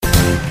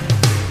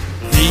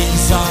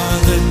are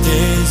the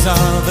days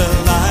of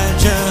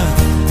Elijah,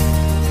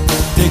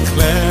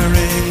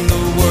 declaring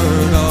the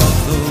word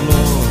of the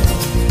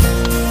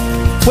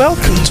Lord.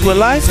 Welcome to a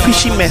live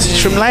preaching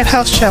message from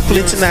Lighthouse Chapel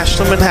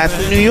International,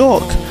 Manhattan, New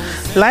York.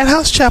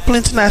 Lighthouse Chapel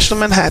International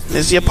Manhattan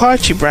is the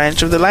Apache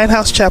branch of the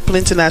Lighthouse Chapel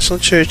International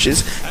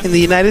Churches in the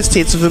United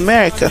States of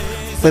America,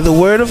 where the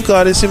Word of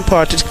God is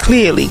imparted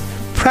clearly,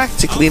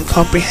 practically, and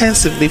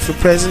comprehensively for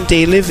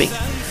present-day living.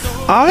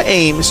 Our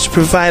aim is to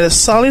provide a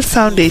solid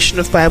foundation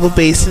of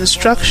Bible-based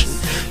instruction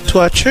to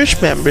our church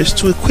members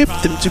to equip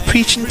them to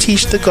preach and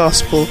teach the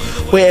gospel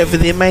wherever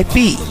they might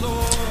be.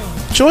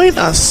 Join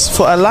us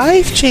for a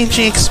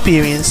life-changing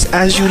experience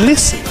as you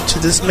listen to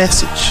this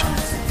message.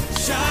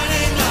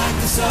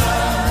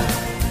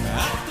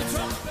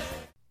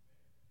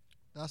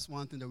 That's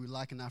one thing that we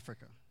lack in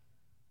Africa.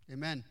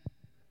 Amen.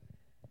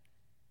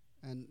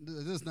 And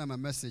this is not my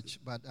message,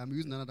 but I'm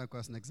using another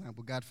as an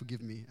example. God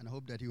forgive me, and I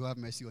hope that He will have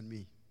mercy on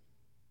me.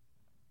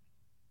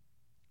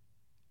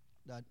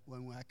 That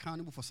when we're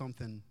accountable for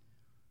something,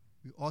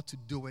 we ought to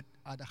do it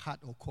either hot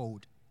or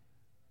cold.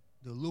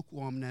 The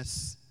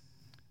lukewarmness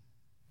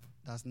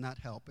does not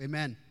help.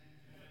 Amen.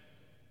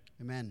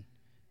 Amen.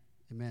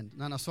 Amen.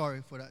 Nana,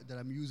 sorry for that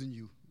I'm using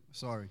you.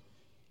 Sorry.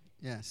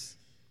 Yes.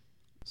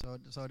 So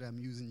sorry that I'm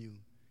using you.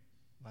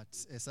 But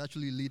it's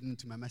actually leading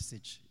to my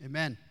message.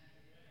 Amen.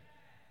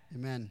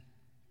 Amen.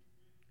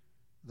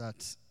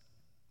 That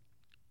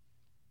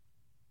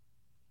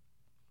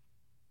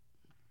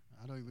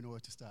I don't even know where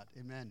to start.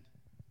 Amen.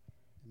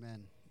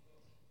 Amen.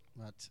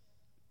 But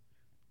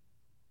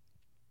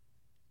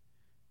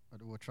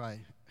we'll try.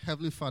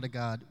 Heavenly Father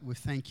God, we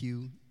thank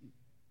you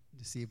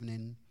this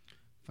evening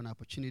for an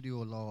opportunity, O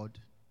Lord,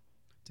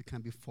 to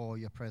come before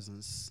your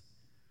presence.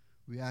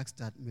 We ask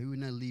that may we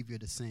not leave you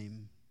the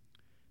same.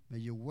 May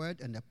your word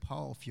and the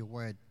power of your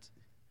word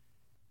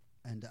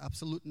and the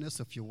absoluteness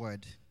of your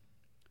word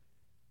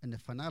and the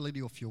finality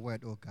of your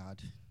word, O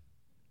God,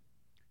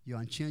 your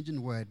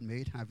unchanging word, may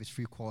it have its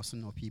free course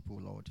in our people,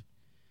 Lord.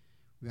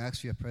 We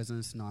ask for your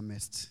presence in our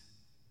midst.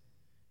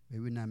 May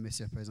we not miss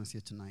your presence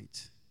here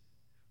tonight.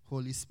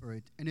 Holy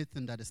Spirit,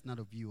 anything that is not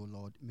of you, O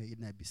Lord, may it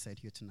not be said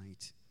here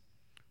tonight.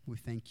 We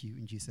thank you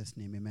in Jesus'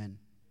 name, amen.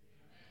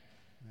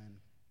 Amen.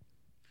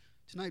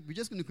 Tonight, we're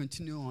just going to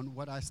continue on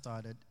what I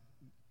started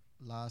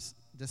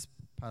this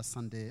past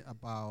Sunday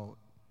about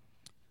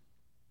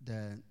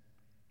the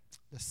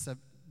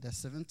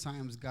 7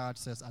 times God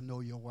says, I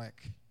know your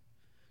work.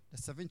 The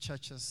 7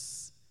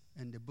 churches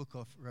in the book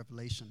of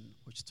Revelation,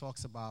 which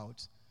talks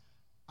about,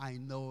 I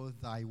know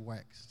thy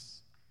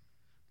works.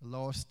 The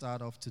Lord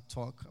started off to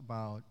talk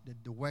about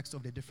the works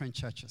of the different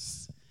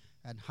churches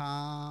and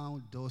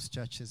how those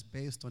churches,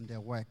 based on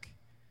their work,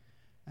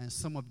 and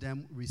some of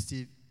them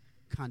received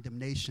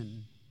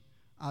condemnation.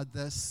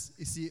 Others,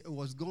 you see, it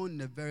was going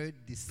in a very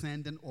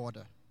descending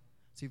order.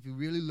 So if you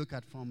really look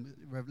at from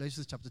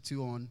Revelation chapter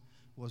 2 on,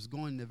 it was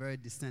going in a very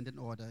descending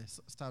order. It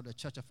started with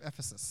the church of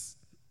Ephesus.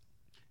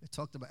 It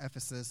talked about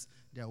Ephesus,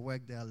 their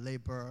work, their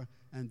labor,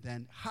 and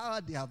then how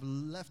they have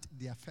left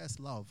their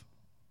first love.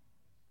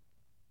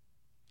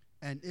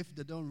 And if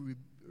they don't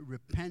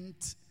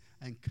repent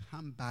and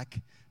come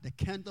back, the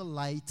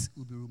candlelight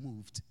will be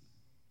removed.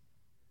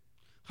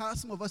 How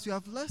some of us, we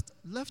have left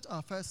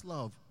our first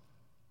love.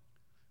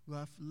 We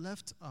have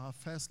left our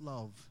first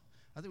love.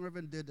 I think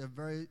Reverend did a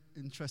very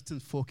interesting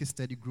focus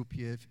study group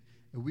here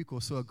a week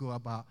or so ago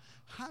about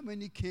how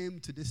many came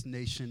to this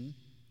nation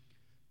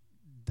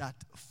that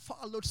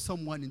followed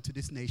someone into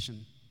this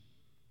nation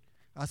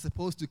as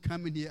opposed to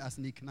coming here as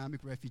an economic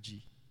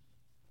refugee.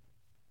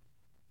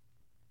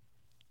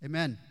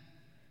 Amen.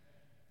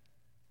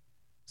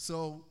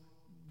 So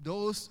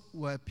those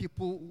were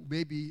people,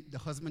 maybe the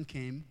husband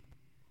came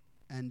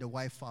and the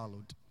wife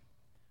followed.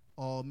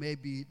 Or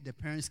maybe the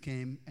parents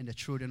came and the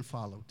children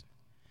followed.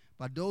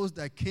 But those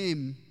that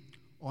came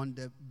on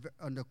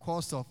the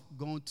course of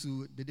going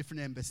to the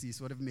different embassies,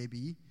 whatever it may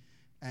be,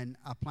 and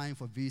applying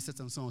for visas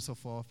and so on and so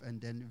forth,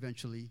 and then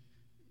eventually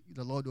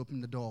the Lord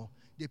opened the door.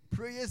 The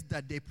prayers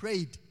that they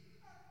prayed.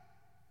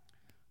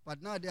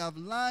 But now they have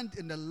landed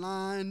in the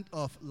land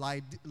of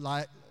Laodicea,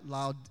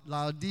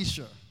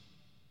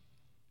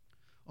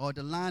 or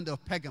the land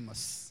of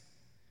Pergamos.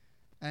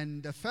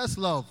 And the first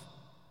love,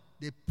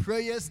 the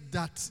prayers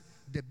that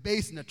they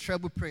based in the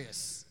treble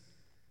prayers,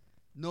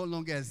 no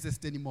longer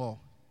exist anymore.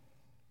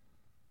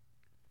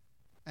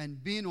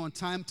 And being on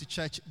time to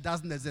church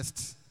doesn't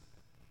exist.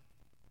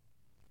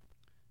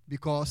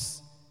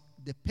 Because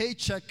the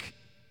paycheck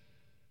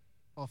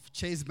of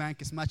Chase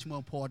Bank is much more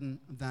important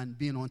than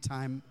being on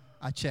time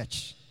at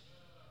church.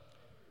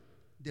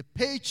 The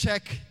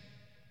paycheck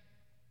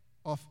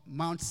of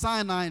Mount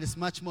Sinai is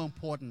much more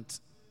important.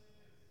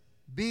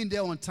 Being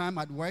there on time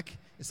at work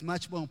is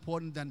much more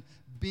important than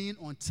being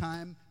on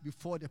time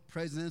before the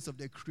presence of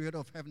the Creator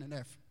of heaven and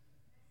earth.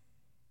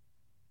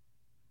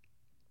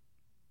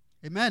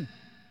 Amen.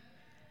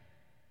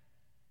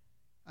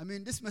 I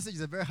mean, this message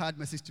is a very hard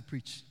message to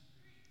preach.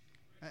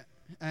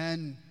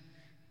 And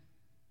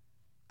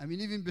I mean,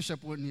 even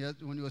Bishop, when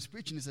he was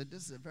preaching, he said,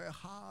 this is a very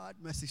hard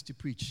message to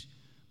preach.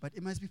 but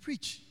it must be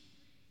preached.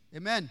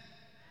 Amen.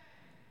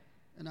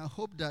 And I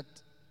hope that,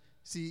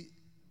 see,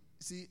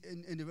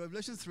 in the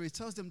Revelation 3, it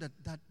tells them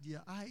that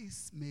their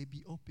eyes may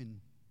be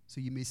open so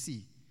you may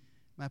see.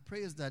 My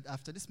prayer is that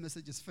after this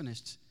message is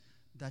finished,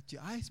 that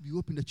your eyes be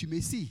open that you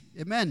may see.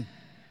 Amen.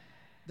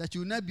 That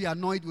you will not be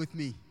annoyed with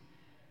me.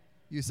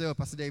 You say, oh,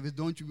 Pastor Davis,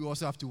 don't you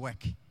also have to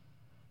work?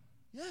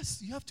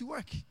 Yes, you have to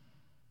work.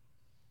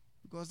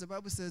 Because the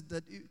Bible says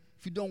that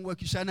if you don't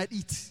work, you shall not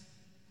eat.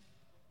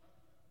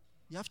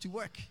 You have to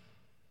work.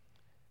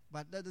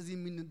 But that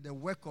doesn't mean that the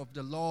work of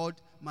the Lord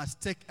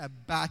must take a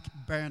back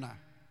burner.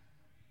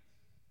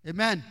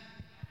 Amen.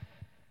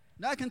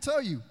 Now I can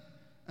tell you,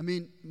 I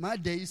mean, my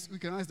days, we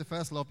can ask the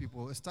first love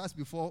people, it starts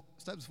before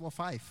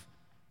 5.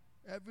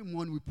 Every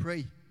morning we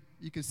pray.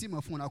 You can see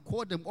my phone. I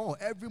call them all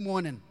every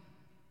morning.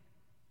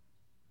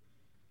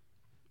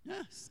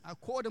 Yes, I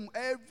call them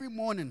every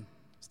morning.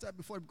 Start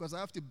before because I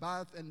have to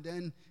bath and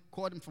then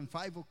call them from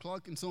 5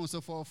 o'clock and so on and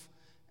so forth.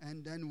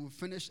 And then we'll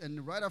finish.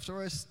 And right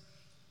afterwards,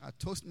 I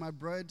toast my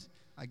bread.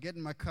 I get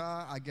in my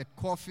car. I get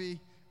coffee.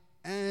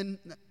 And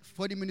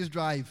 40 minutes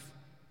drive.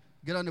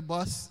 Get on the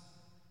bus.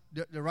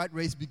 The right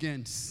race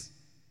begins.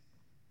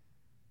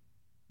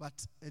 But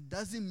it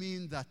doesn't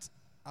mean that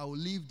I will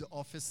leave the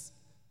office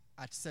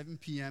at 7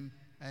 p.m.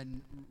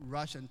 and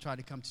rush and try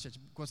to come to church.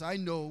 Because I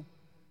know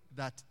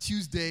that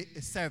Tuesday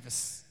is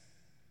service.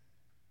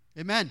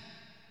 Amen.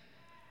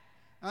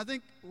 I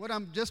think what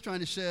I'm just trying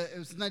to share,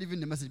 it's not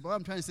even the message, but what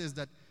I'm trying to say is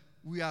that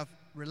we have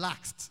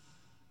relaxed.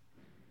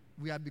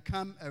 We have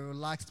become a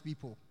relaxed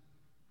people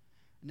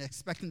and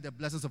expecting the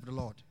blessings of the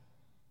Lord.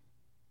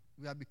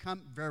 We have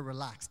become very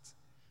relaxed.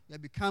 We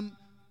have become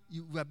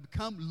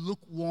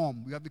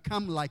lukewarm. We have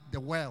become like the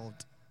world.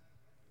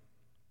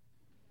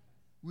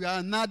 We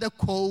are neither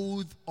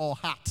cold or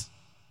hot.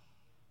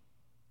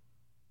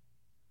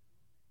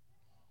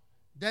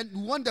 Then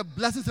we want the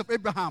blessings of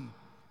Abraham,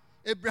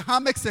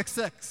 Abrahamic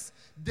success,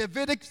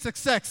 Davidic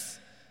success,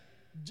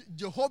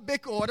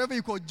 Jehobic or whatever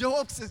you call it.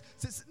 Jehovah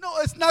says, no,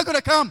 it's not going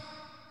to come.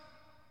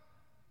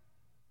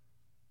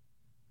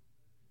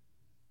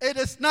 It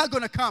is not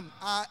going to come.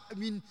 I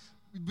mean,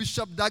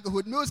 Bishop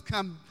Dagwood Mills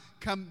can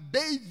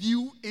bathe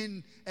you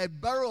in a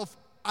barrel of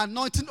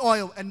anointing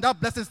oil, and that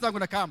blessing is not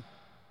going to come.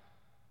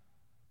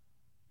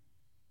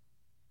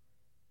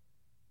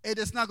 It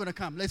is not going to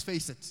come. Let's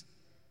face it.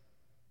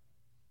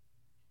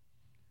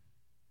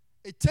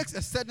 It takes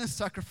a certain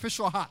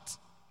sacrificial heart.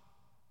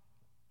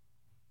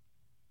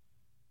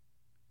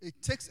 It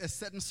takes a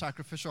certain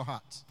sacrificial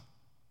heart.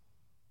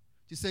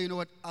 To say, you know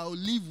what, I'll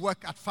leave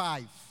work at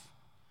 5.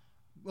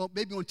 Well,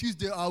 maybe on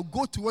Tuesday I'll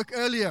go to work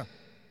earlier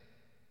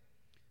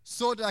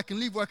so that I can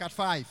leave work at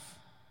 5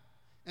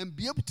 and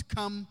be able to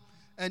come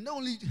and not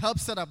only help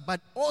set up,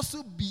 but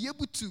also be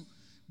able to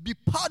be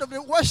part of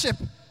the worship.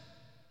 It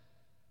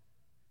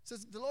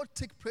says the Lord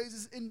take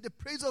praises in the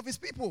praise of his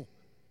people.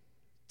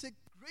 Take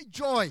great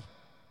joy.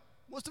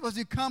 Most of us,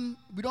 we come,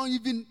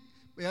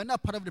 we are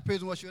not part of the praise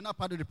and worship, we are not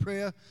part of the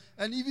prayer.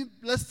 And even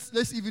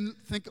let's even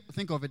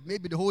think of it.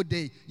 Maybe the whole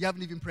day you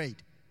haven't even prayed.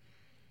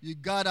 You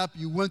got up,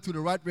 you went to the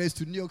right race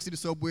to New York City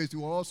subways,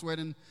 you were all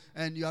sweating,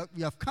 and you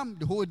have come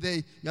the whole day,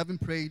 you haven't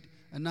prayed,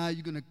 and now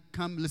you're going to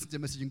come listen to the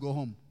message and go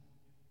home.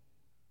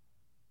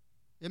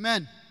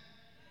 Amen.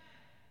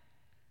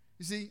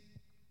 You see,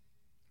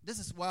 this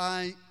is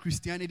why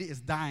Christianity is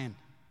dying.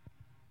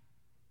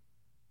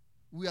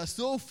 We are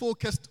so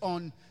focused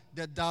on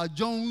the Dow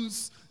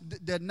Jones,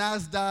 the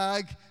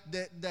NASDAQ,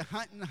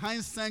 the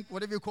Hang Seng,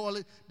 whatever you call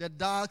it, the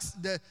DAX,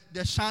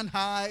 the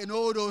Shanghai, and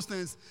all those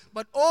things.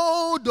 But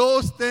all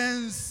those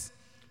things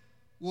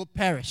will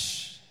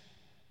perish.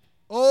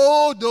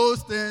 All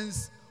those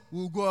things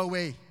will go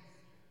away.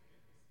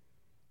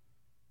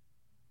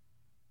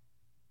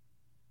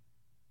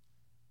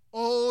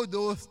 All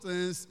those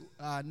things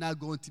are not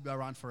going to be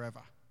around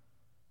forever.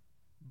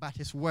 But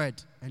his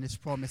word and his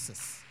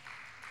promises.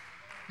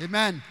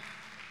 Amen.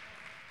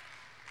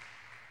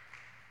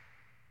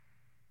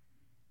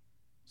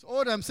 So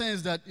all I'm saying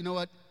is that, you know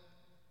what?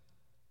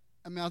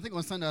 I mean, I think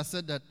on Sunday I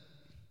said that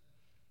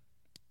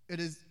it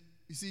is,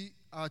 you see,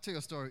 I'll tell you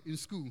a story. In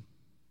school,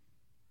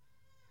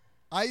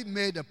 I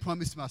made a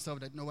promise to myself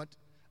that, you know what?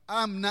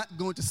 I'm not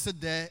going to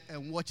sit there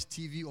and watch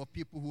TV or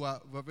people who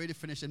have already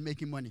finished and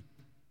making money.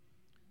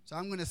 So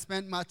I'm going to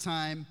spend my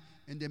time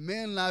in the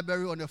main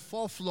library on the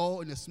 4th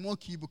floor in a small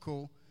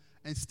cubicle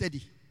and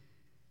study.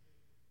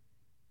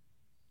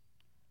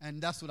 And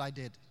that's what I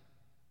did.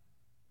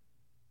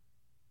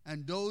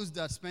 And those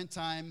that spent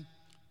time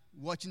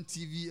watching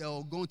TV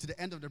or going to the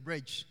end of the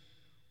bridge,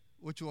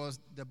 which was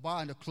the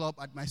bar and the club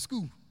at my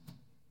school,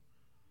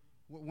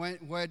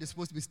 where they're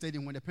supposed to be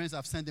studying when the parents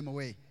have sent them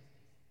away.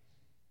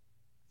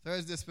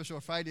 Thursday special,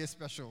 Friday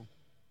special.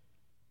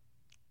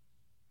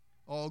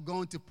 Or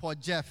going to Port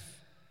Jeff.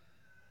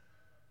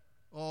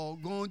 Or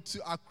going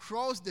to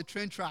across the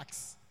train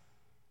tracks,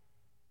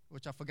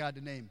 which I forgot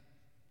the name.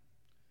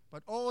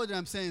 But all that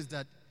I'm saying is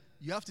that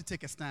you have to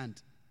take a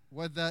stand.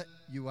 Whether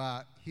you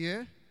are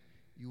here,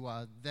 you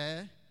are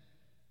there,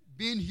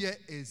 being here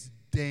is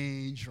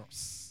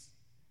dangerous.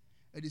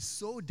 It is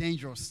so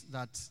dangerous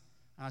that,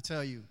 I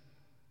tell you,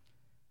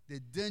 the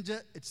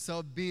danger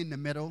itself being in the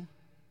middle,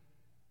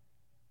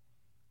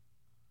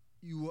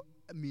 you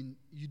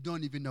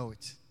don't even know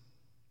it.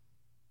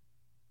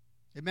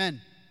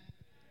 Amen.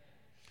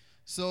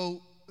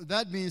 So,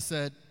 that being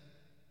said,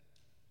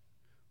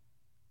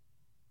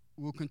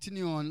 we'll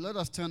continue on. Let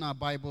us turn our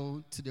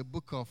Bible to the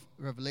book of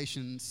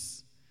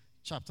Revelations,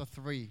 chapter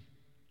 3.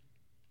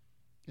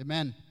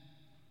 Amen.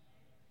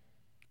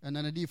 And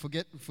Anadi,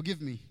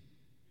 forgive me.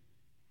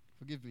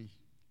 Forgive me.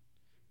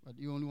 But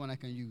the only one I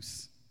can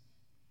use.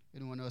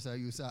 Anyone else I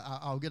use,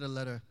 I'll get a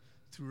letter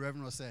through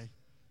Reverend Osei.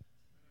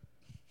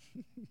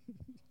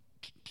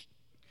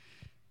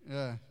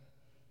 Yeah.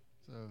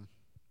 So,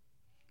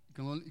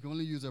 you can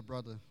only use a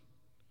brother.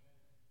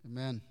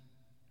 Amen.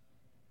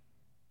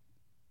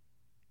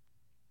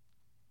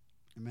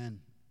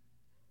 Amen.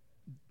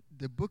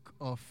 The book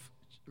of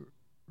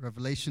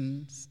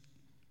Revelation,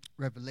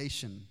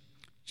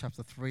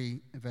 chapter 3,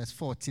 verse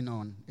 14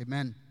 on.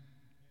 Amen.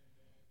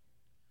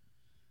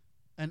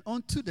 And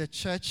unto the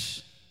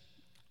church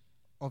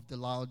of the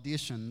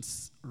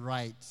Laodiceans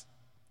write,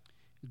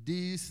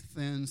 these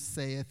things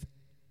saith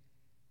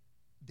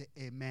the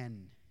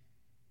Amen.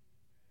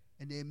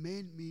 And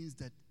Amen means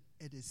that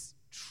it is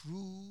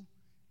true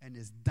and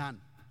is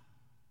done.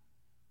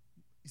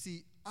 You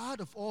see, out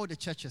of all the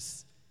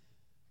churches,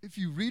 if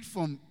you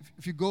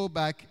go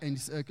back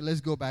and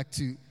let's go back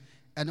to,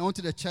 and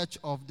onto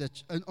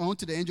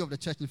the angel of the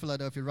church in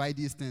Philadelphia, write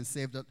these things,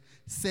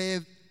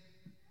 save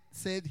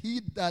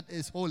he that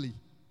is holy.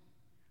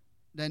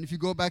 Then if you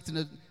go back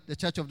to the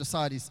church of the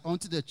Sardis,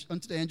 onto the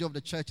angel of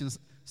the church in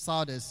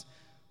Sardis,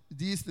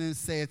 these things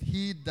saith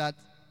he that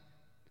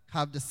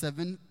have the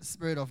seven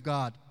Spirit of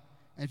God.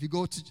 And if you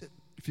go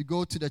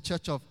to the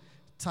church of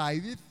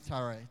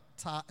Thyatira,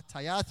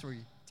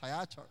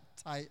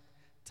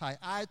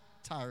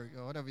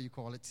 or whatever you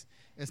call it,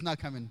 it's not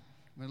coming.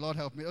 May the Lord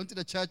help me. Onto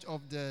the church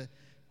of the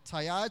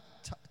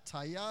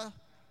Thyatira,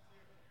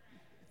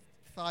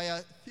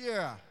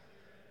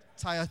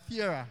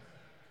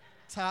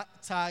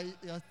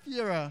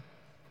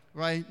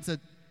 right? So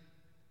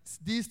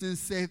these things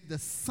say the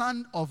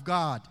Son of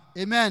God.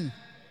 Amen.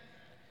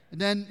 And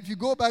then if you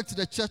go back to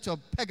the church of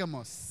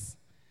Pergamos,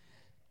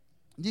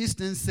 these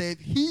things say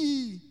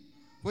he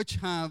which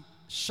have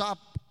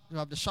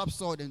the sharp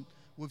sword and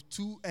with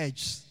two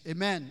edges.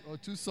 Amen. Or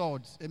two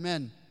swords.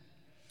 Amen.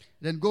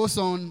 Then goes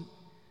on,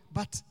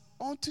 but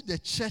unto the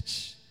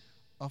church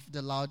of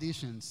the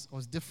Laodiceans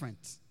was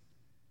different.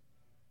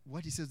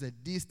 What he says that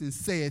these things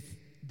saith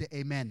the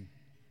Amen.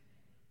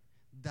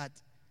 That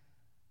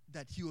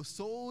he was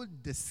so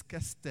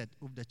disgusted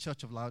with the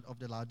church of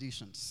the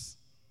Laodiceans.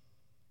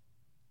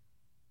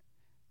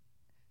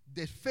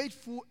 The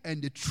faithful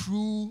and the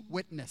true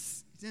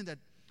witness. He's saying that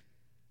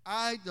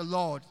I, the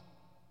Lord,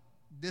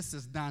 this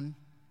is done.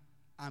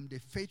 I'm the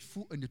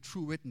faithful and the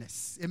true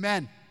witness.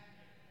 Amen.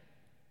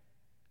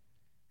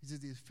 He says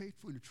the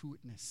faithful and the true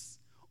witness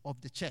of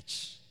the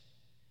church.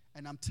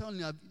 And I'm telling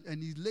you,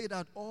 and he laid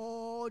out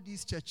all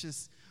these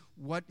churches,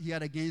 what he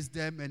had against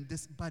them, and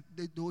this. But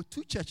there were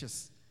two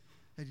churches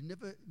that he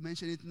never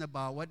mentioned anything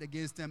about what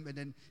against them. And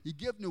then he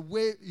gave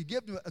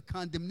them a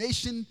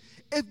condemnation.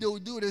 If they will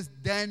do this,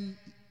 then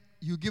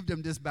you give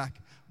them this back.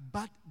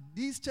 But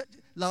these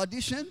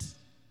Laodiceans,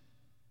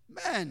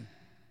 man,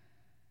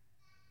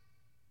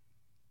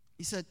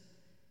 he said,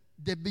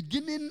 the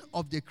beginning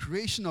of the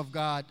creation of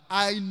God,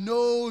 I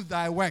know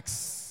thy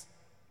works.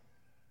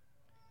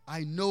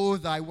 I know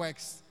thy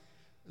works,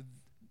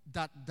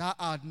 that thou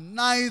art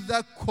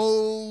neither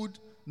cold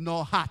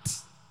nor hot.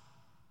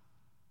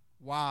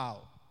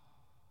 Wow.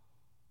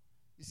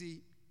 You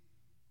see,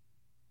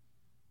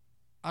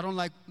 I don't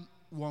like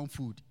warm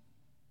food.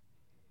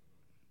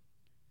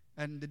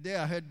 And the day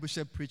I heard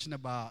Bishop preaching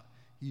about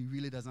he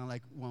really doesn't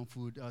like warm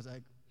food, I was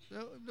like, you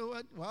know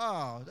what?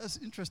 Wow, that's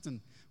interesting.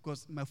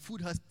 Because my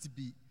food has to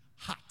be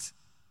hot.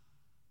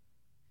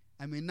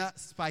 I mean, not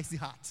spicy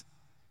hot.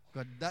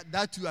 Because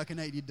that too, I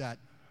cannot eat that.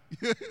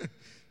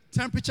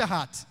 Temperature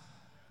hot.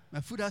 My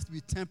food has to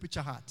be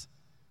temperature hot.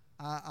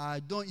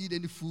 I don't eat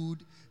any food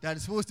that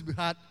is supposed to be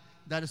hot,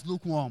 that is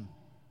lukewarm.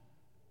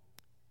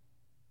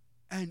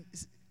 And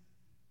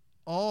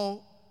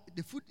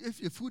the food,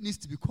 if the food needs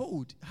to be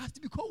cold, it has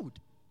to be cold.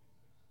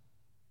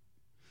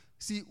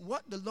 See,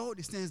 what the Lord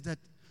is saying is that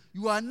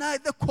you are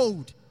neither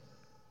cold.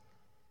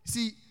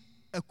 See,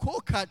 a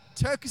cold cut,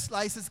 turkey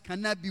slices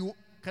cannot be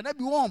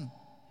warm.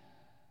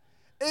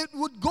 It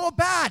would go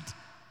bad.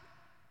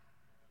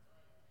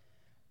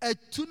 A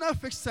tuna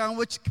fish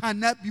sandwich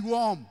cannot be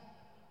warm.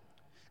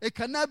 It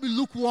cannot be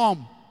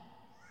lukewarm.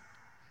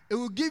 It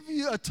will give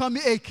you a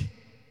tummy ache.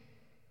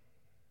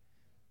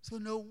 So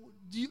now,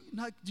 do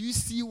you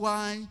see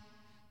why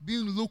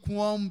being a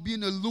lukewarm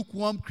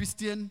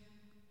Christian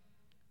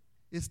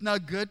is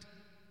not good?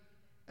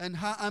 And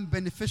how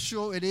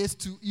unbeneficial it is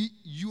to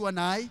you and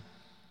I?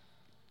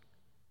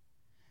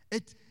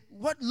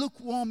 What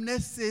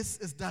lukewarmness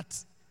is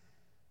that,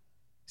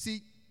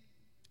 see,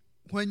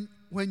 when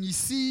you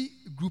see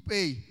Group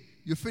A,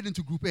 you fit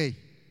into Group A.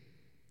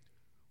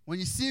 When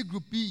you see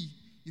group B,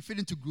 you fit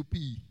into group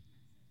E.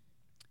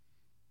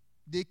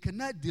 They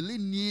cannot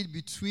delineate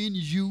between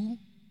you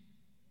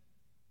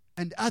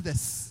and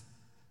others.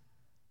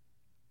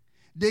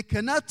 They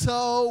cannot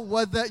tell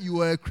whether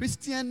you are a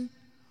Christian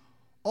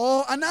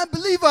or an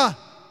unbeliever.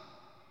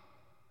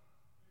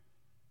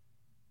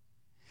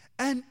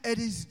 And it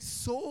is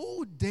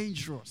so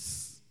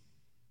dangerous.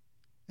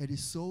 It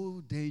is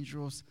so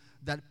dangerous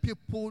that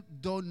people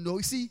don't know.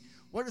 You see,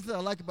 one of the things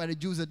I like about the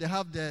Jews is that they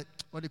have the,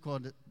 what do you call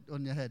it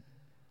on their head?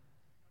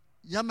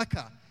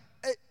 Yarmulke.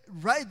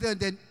 Right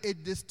then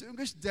it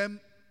distinguishes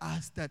them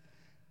as that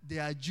they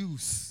are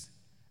Jews.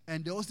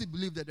 And they also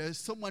believe that there is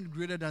someone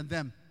greater than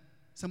them,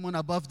 someone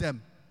above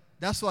them.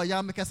 That's what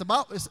yarmulke is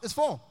about. It's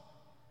for.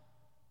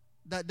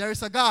 That there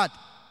is a God.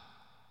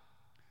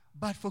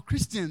 But for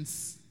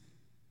Christians,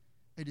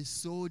 it is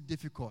so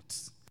difficult.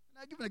 And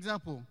I'll give an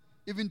example.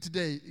 Even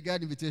today, you got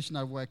an invitation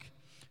at work.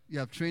 You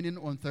have training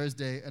on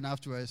Thursday, and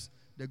afterwards,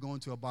 they're going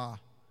to a bar.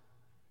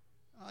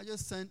 I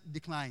just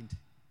declined.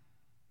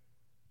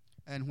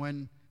 And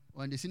when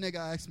the senior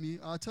guy asks me,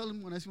 I'll tell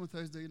him when I see him on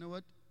Thursday, you know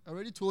what? I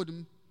already told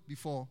him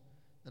before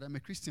that I'm a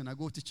Christian. I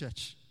go to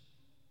church.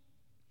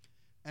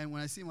 And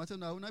when I see him, I tell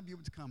him I will not be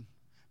able to come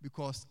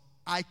because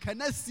I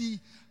cannot see.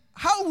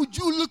 How would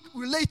you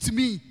relate to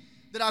me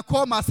that I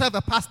call myself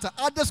a pastor?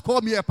 Others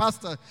call me a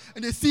pastor,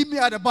 and they see me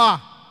at a bar,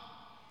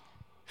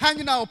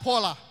 hanging out with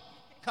Paula.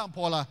 Come,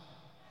 Paula.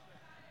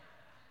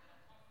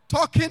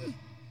 Talking,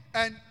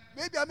 and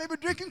maybe I may be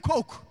drinking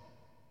Coke,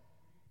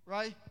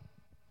 right?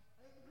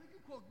 I may be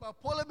drinking Coke,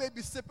 but Paula may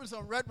be sipping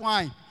some red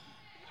wine,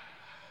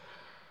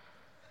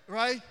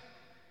 right?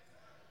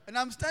 And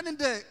I'm standing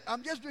there.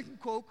 I'm just drinking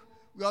Coke.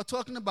 We are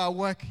talking about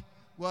work.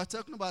 We are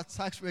talking about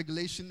tax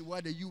regulation,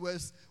 why the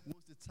U.S.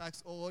 wants to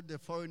tax all the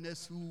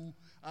foreigners who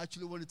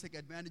actually want to take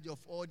advantage of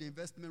all the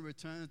investment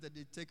returns that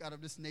they take out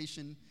of this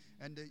nation.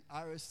 And the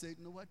IRS said,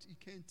 you know what, you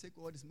can't take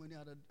all this money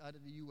out of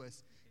the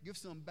U.S. Give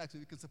some back so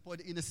we can support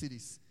the inner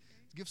cities.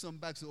 Give some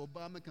back so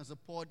Obama can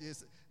support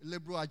his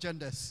liberal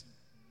agendas.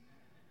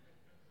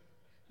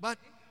 But,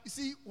 you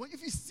see,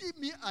 if you see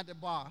me at the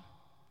bar,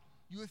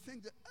 you will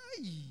think that,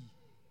 hey,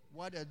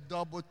 what a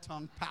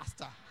double-tongued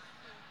pastor.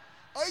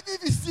 Or even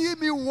if you see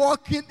me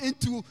walking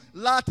into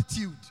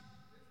Latitude,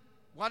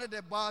 one of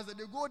the bars that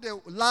they go there,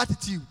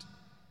 Latitude,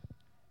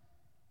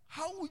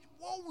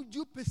 what would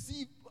you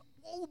perceive?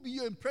 What would be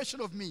your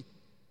impression of me?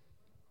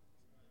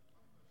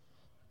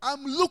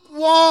 I'm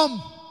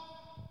lukewarm.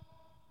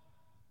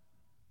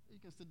 You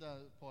can sit down,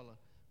 Paula.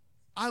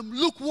 I'm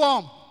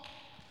lukewarm.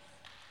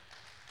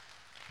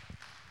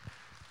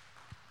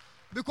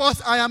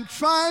 Because I am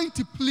trying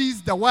to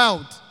please the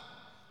world.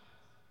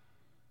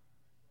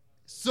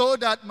 So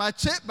that my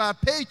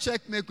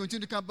paycheck may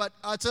continue to come. But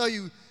I'll tell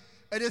you,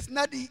 it is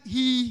not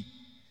he.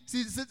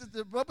 See,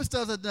 the Bible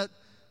tells us that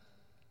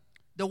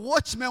the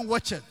watchman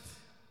watcheth,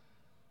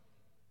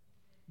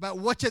 but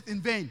watcheth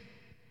in vain.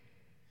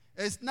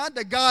 It's not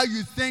the guy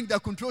you think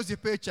that controls your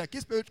paycheck.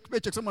 His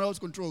paycheck someone else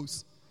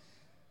controls.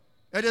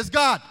 It is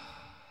God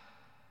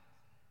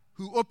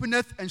who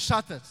openeth and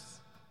shutteth.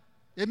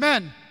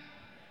 Amen.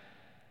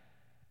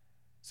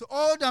 So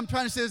all that I'm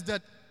trying to say is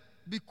that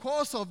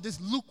because of this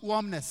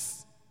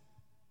lukewarmness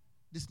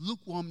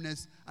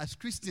as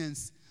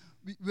Christians,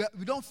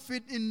 we don't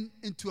fit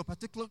into a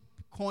particular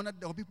corner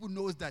that people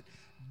knows that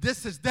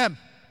this is them.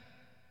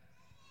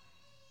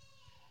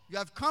 You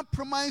have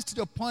compromised to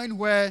the point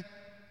where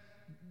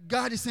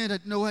God is saying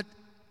that, you know what,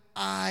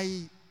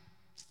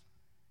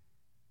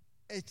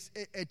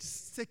 it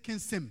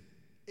sickens him.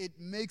 It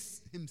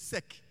makes him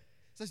sick.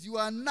 It says, you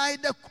are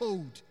neither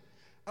cold.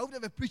 I would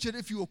have appreciated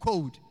if you were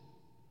cold.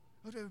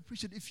 I would have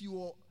appreciated if you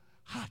were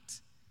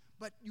hot.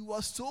 But you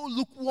are so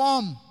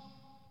lukewarm.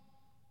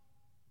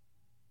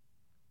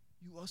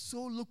 You are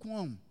so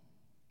lukewarm.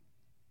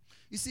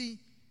 You see,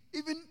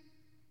 even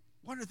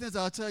one of the things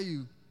I'll tell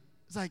you,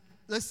 it's like,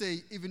 let's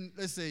say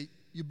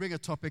you bring a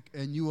topic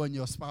and you and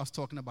your spouse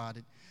talking about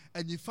it,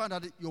 and you find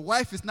out that your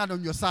wife is not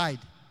on your side.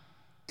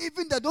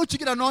 Even that, don't you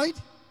get annoyed?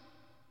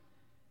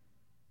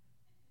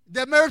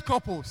 They're married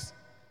couples.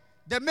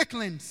 They're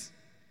Micklins.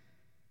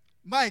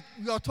 Mike,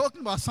 we are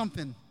talking about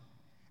something,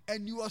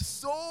 and you are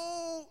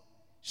so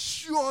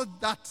sure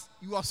that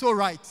you are so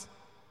right.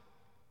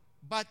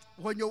 But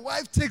when your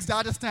wife takes the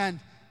other stand,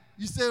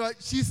 you say, well,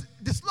 she's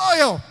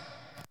disloyal.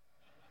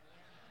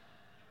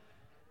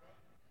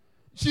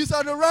 She's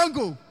an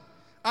orangutan.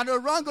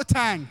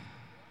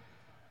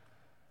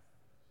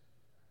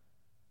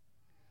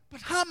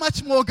 But how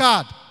much more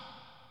God?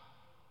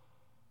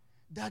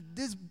 That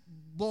this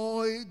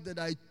boy that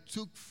I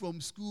took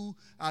from school,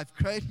 I've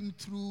carried him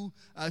through,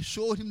 I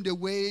showed him the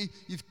way,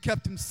 he's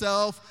kept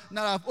himself,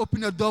 now I've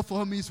opened a door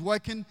for him, he's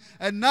working,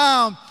 and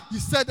now he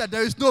said that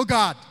there is no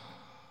God.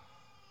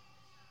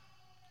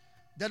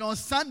 Then on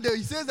Sunday,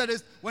 he says that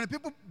when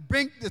people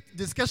bring the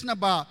discussion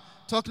about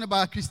talking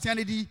about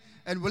Christianity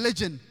and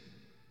religion,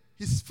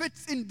 he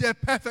fits in there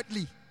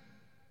perfectly.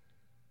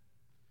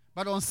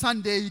 But on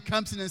Sunday, he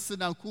comes in and sits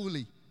down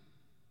coolly.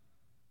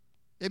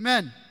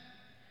 Amen.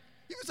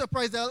 You're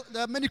surprised there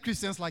are many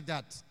Christians like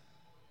that.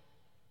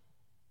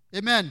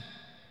 Amen.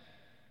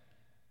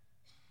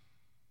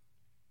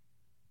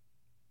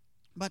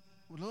 But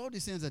the Lord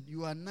is saying that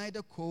you are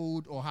neither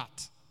cold or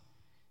hot.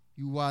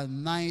 You are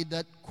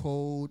neither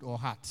cold or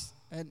hot.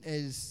 And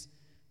is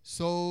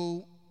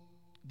so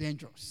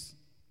dangerous.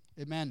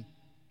 Amen.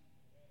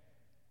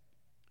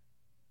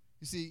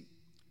 You see,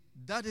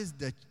 that is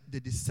the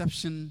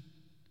deception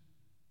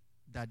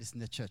that is in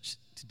the church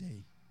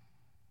today.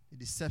 The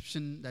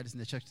deception that is in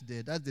the church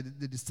today. That's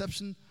the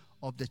deception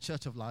of the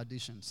church of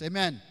Laodiceans.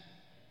 Amen.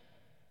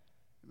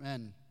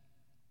 Amen.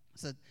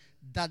 So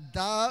that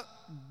thou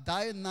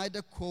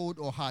neither cold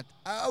or hot.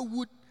 I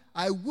would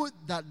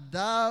that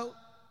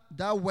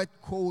thou wert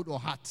cold or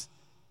hot.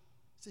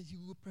 So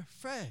you would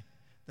prefer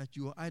that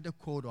you are either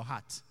cold or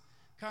hot.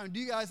 Karen, do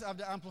you guys have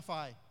the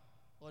Amplify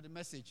or the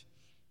Message?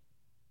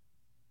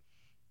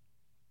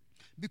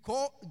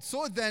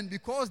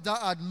 Because thou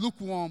art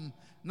lukewarm,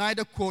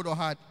 neither cold or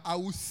hot, I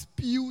will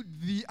spew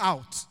thee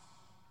out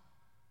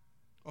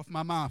of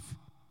my mouth.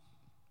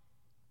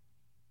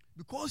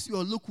 Because you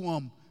are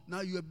lukewarm,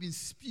 now you have been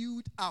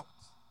spewed out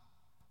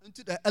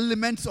into the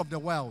elements of the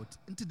world,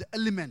 into the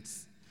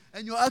elements.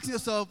 And you're asking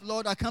yourself,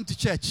 Lord, I come to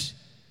church.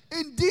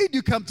 Indeed,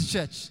 you come to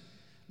church.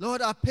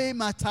 Lord, I pay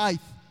my tithe.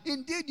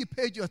 Indeed, you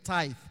paid your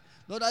tithe.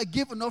 Lord, I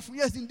give an offering.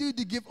 Yes, indeed,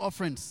 you give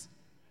offerings.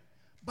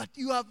 But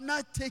you have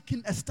not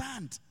taken a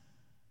stand.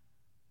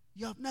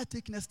 You have not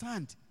taken a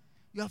stand.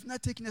 You have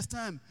not taken a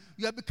stand.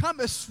 You have become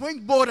a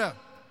swing voter.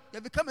 You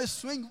have become a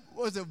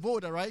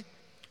voter, right?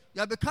 You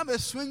have become a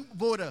swing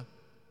voter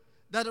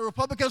that the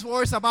Republicans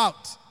worries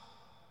about.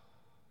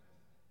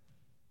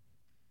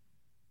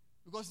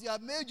 Because you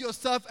have made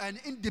yourself an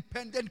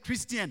independent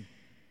Christian.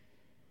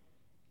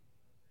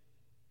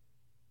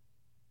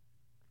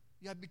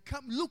 You have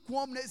become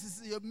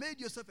lukewarmness. You have made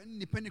yourself an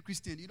independent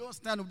Christian. You don't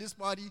stand with this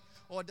party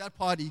or that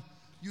party.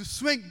 You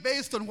swing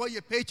based on where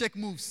your paycheck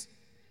moves.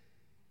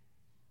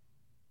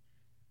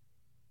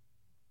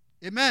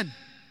 Amen.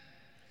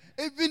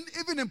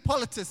 Even in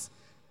politics,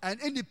 an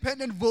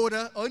independent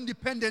voter or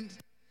independent,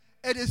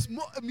 it is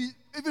more.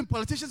 Even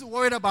politicians are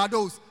worried about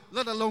those,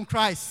 let alone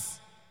Christ.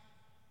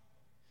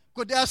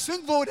 Because they are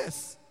swing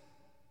voters.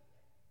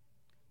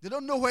 They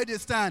don't know where they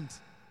stand.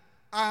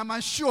 I am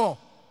unsure.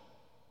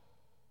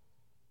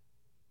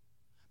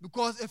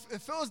 Because if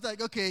it feels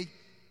like, okay,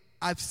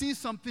 I've seen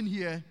something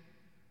here,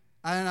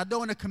 and I don't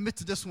want to commit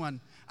to this one.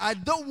 I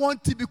don't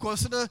want to be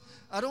considered.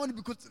 I don't want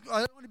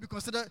to be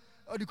considered.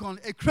 What do you call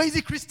it? A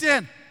crazy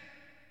Christian.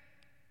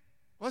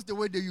 What's the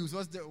word they use?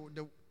 What's the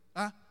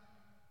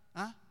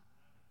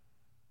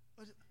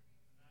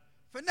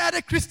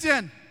fanatic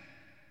Christian.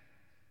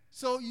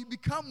 So you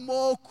become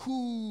more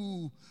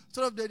cool.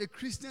 Sort of the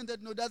Christian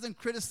that doesn't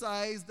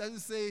criticize, doesn't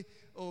say,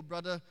 oh,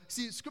 brother.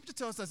 See, Scripture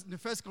tells us in the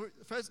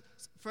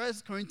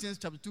First Corinthians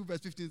chapter 2, verse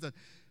 15, that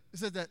it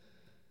says that,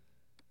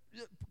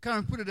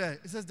 Karen, put it there.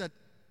 It says that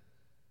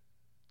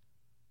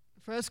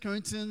 1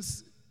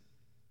 Corinthians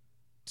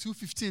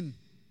 2:15.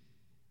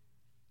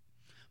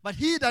 But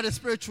he that is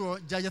spiritual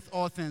judgeth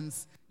all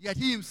things, yet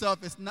he himself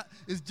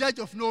is judge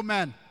of no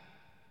man.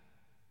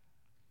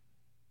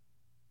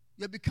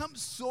 You have become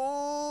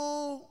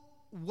so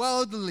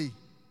worldly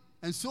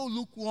and so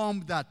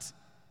lukewarm that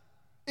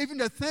even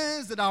the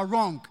things that are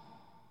wrong,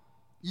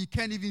 you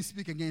can't even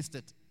speak against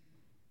it.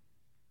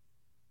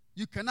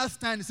 You cannot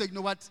stand and say, you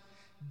know what,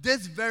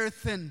 this very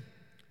thing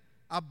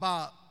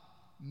about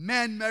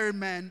men marry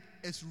men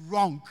is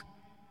wrong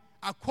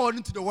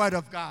according to the word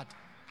of God.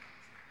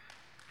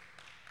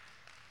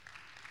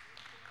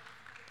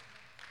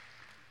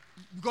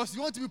 Because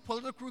you want to be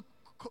politically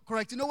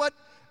correct. You know what?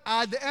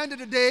 At the end of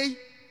the day,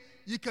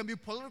 you can be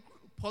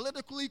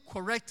politically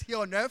correct here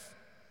on earth,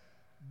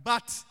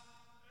 but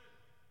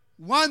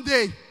one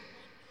day,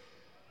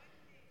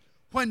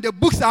 when the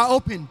books are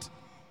opened,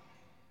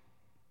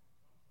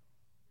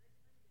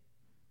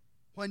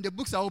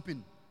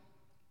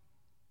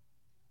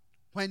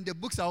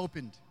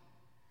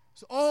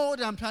 so all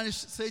that I'm trying to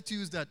say to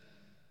you is that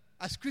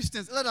as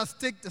Christians, let us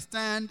take the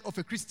stand of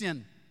a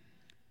Christian.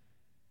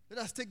 Let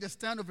us take the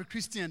stand of a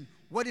Christian,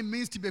 what it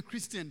means to be a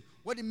Christian,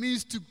 what it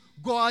means to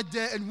go out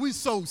there and win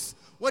souls,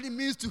 what it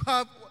means to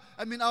have,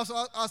 I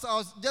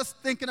was just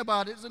thinking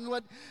about it, you know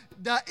what,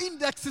 there are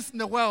indexes in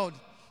the world,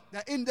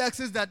 there are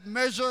indexes that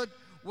measure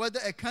whether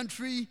a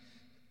country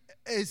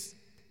is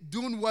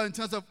doing well in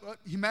terms of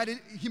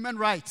human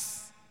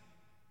rights.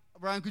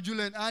 Brian, could you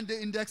learn and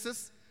the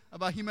indexes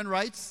about human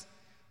rights?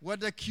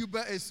 Whether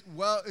Cuba is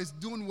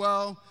doing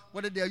well,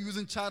 whether they are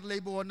using child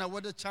labor or not,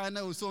 whether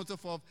China or so on and so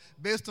forth.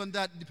 Based on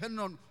that, depending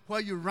on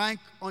where you rank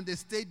on the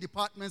State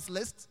Department's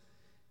list,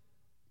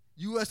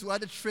 U.S. will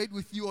either trade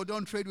with you or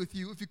don't trade with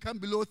you. If you come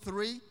below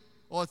 3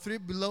 or 3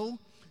 below,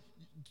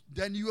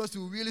 then U.S.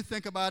 will really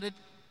think about it.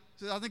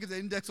 So I think it's an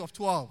index of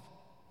 12.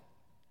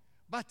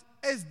 But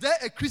is there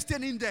a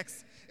Christian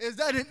index? Is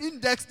that an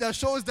index that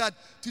shows that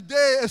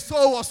today a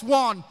soul was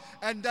won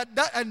and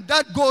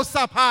that goes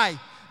up high?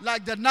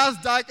 Like the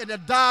NASDAQ and the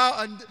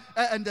Dow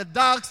and the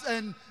DAX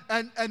and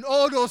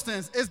all those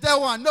things. Is there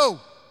one? No.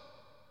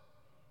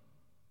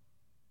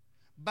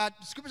 But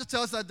Scripture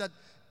tells us that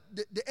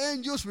the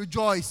angels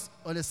rejoice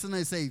when the sinner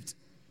is saved.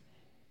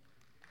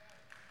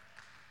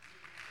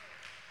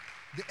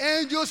 The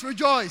angels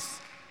rejoice.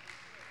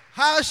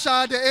 How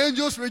shall the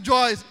angels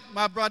rejoice,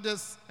 my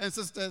brothers and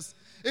sisters,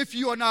 if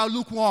you are now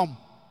lukewarm?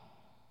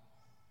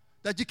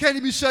 That you can't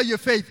even share your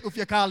faith with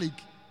your colleague.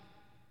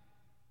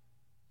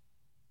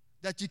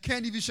 That you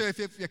can't even share your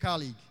faith with your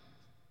colleague.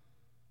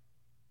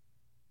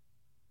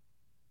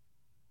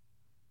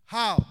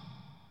 How?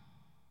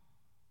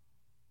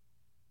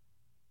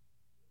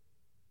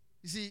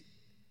 You see,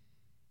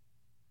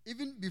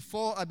 even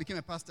before I became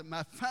a pastor,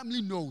 my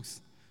family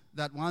knows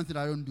that one thing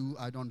I don't do,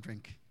 I don't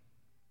drink.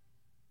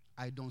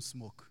 I don't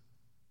smoke.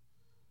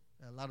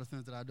 There are a lot of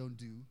things that I don't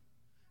do.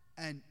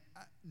 And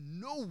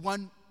no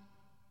one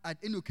at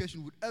any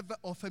occasion would ever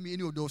offer me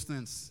any of those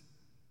things.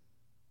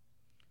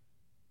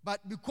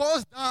 But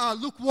because they are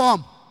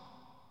lukewarm,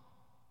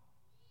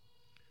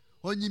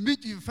 when you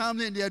meet your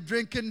family and they are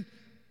drinking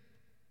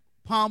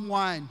palm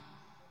wine,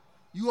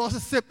 you also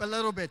sip a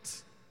little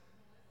bit.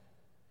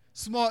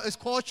 Small, it's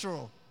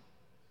cultural.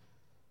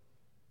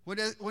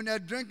 When they're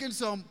drinking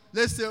some,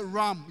 let's say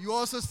rum, you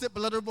also sip a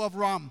little bit of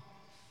rum.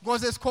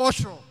 Because it's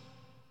cultural.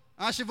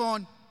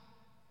 Siobhan,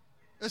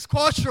 it's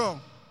cultural.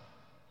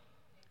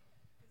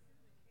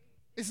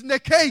 It's in the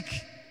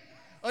cake.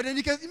 Or then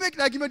you make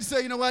an argument to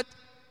say, you know what?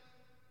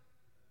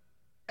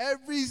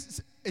 Every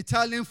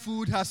Italian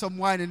food has some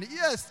wine in it.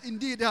 Yes,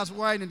 indeed, it has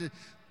wine in it.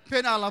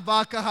 Penna alla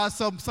vodka has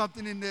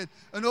something in it.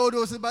 And all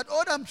those things. But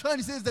all I'm trying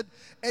to say is that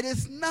it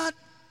is not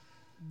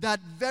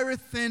that very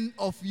thing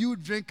of you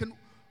drinking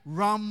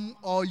rum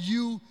or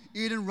you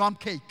eating rum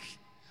cake.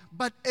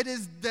 But it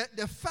is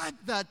the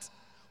fact that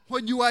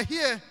when you are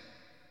here,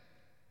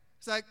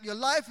 it's like your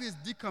life is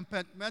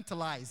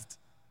decompartmentalized.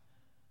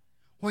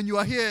 When you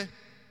are here,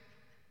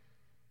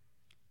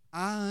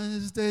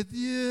 as the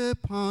deer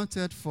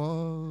panted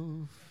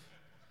forth,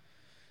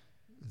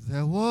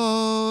 the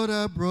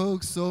water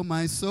broke, so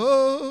my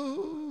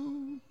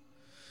soul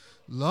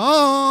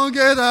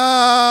longeth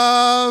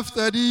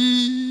after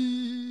thee.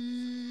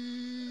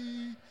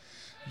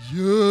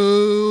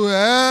 You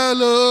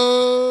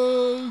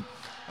alone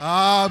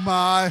are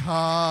my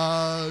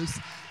heart's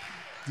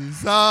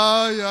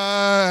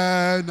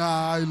desire, and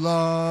I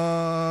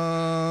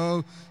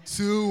love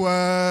to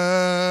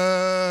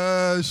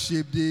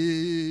worship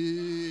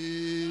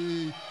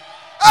thee.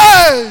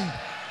 Hey!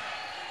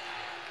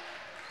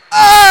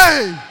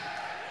 Hey!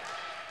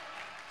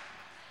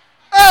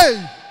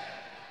 Hey!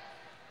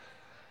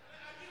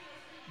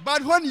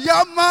 But when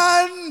young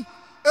man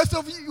is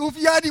of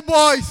Yadi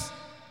boys,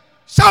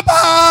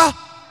 Shabba!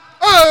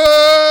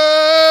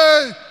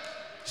 Hey!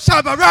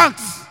 Shabba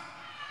ranks!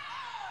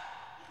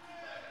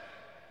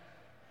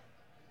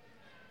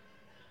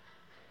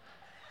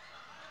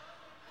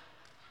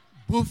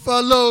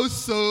 Buffalo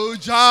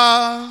soldier.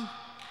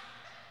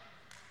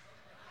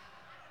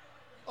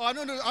 Oh, I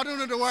don't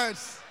know the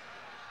words.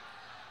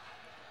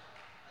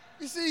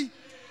 You see,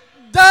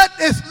 that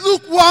is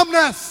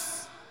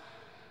lukewarmness.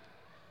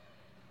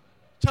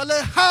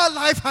 Charlie, how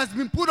life has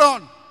been put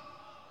on.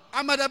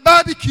 I'm at a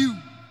barbecue,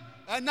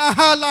 and now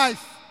how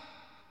life.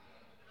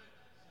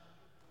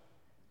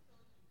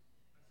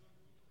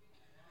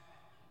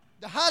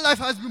 The high life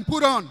has been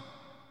put on.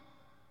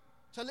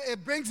 Charlie,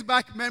 it brings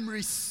back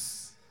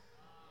memories.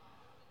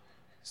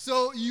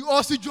 So you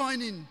also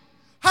join in.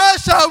 How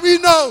shall we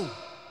know?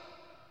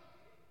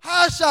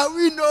 How shall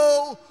we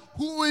know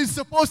who is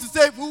supposed to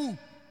save who?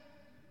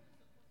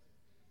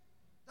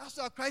 That's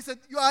why Christ said,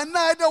 you are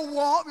neither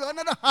warm, you are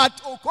neither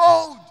hot or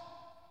cold.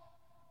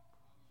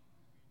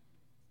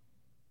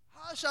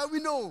 How shall we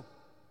know?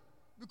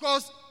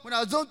 Because when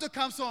our Zonto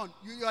comes on,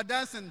 you are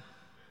dancing.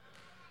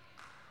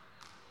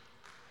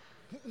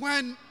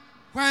 When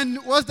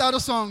what's the other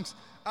songs?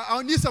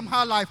 I'll need some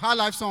high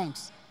life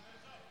songs.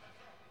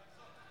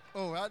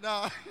 Oh,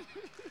 no.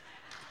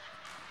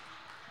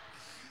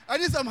 I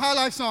need some high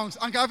life songs.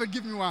 Uncle Alfred,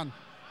 give me one.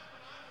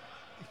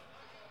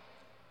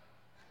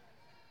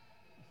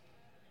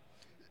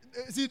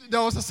 See,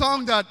 there was a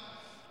song that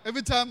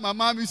every time my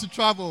mom used to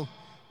travel,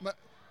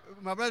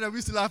 my brother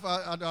used to laugh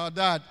at our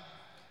dad.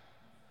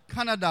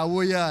 Canada,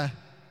 oh yeah.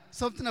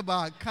 Something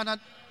about Canada.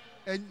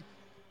 And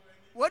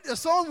what the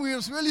song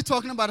was really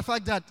talking about the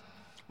fact that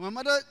my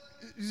mother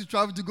used to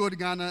travel to go to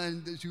Ghana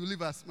and she would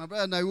leave us. My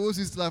brother and I always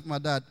used to laugh at my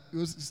dad. He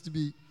used to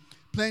be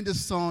playing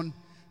this song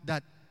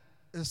that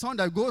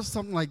goes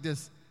something like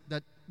this,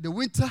 that the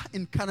winter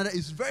in Canada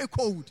is very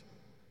cold.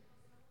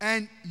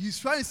 And he's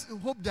trying to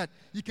hope that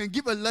he can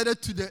give a letter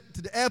to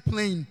the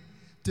airplane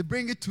to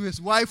bring it to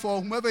his wife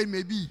or whomever it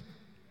may be.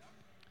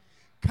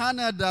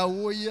 Canada,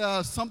 oh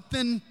yeah,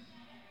 something.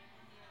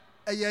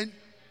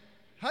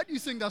 How do you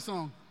sing that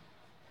song?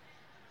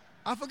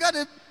 I forgot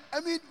it. I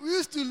mean, we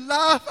used to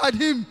laugh at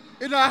him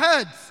in our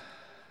heads.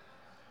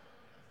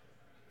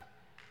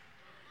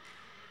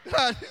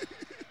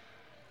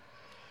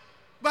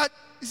 But,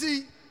 you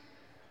see,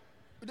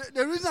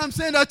 the reason I'm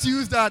saying that to you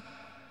is that,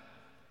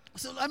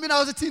 I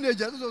was a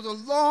teenager. This was a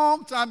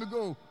long time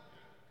ago.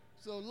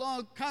 So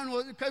long,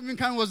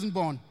 Kevin wasn't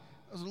born.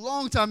 It was a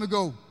long time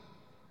ago.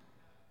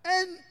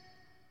 And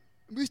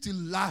we used to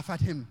laugh at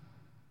him,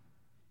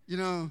 you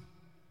know.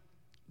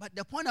 But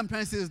the point I'm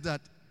trying to say is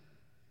that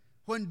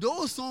when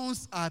those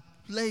songs are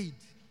played,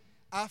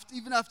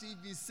 even after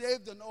you've been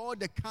saved and all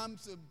the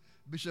camps of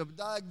Bishop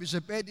Dag,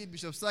 Bishop Eddie,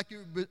 Bishop Saki,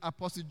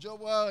 Apostle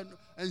Joel,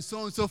 and so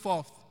on and so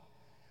forth,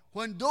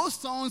 when those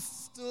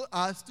songs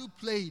are still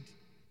played,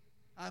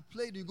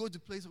 you go to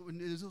places when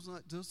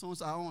those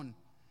songs are on,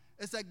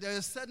 it's like there's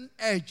a certain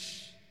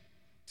edge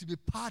to be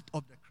part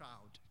of the crowd.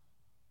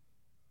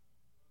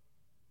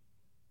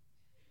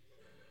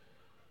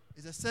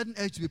 It's a certain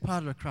edge to be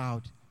part of the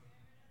crowd.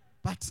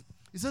 But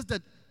it says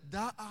that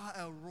thou art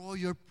a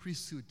royal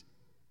priesthood.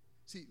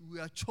 See, we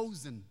are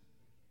chosen.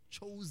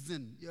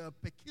 You are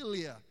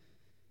peculiar.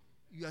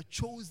 You are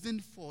chosen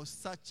for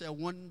such a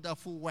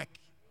wonderful work.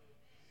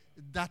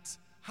 That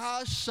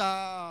how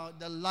shall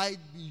the light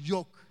be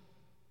yoked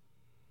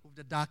with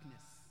the darkness?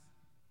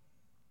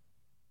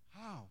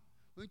 How?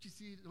 Don't you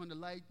see when the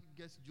light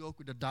gets yoked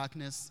with the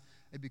darkness,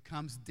 it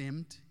becomes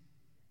dimmed?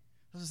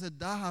 As I said,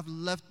 thou have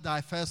left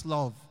thy first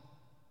love.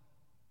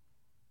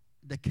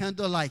 The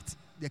candlelight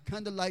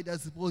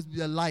that's supposed to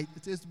be a light.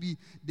 It's supposed to be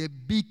the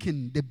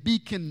beacon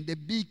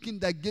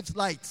that gives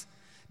light.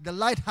 The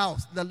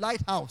lighthouse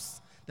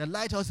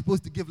is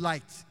supposed to give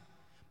light.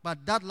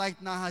 But that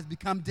light now has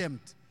become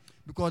dimmed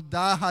because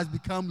thou has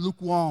become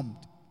lukewarm.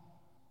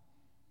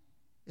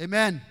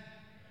 Amen.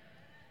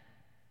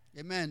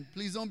 Amen.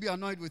 Please don't be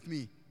annoyed with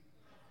me.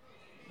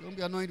 Don't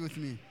be annoyed with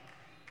me.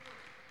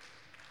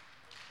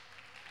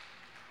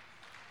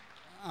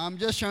 I'm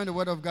just sharing the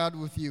word of God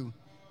with you.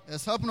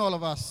 It's helping all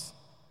of us.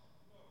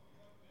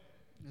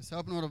 It's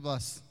helping all of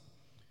us.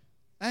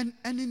 And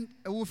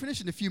we'll finish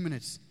in a few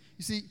minutes.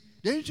 You see,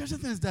 the interesting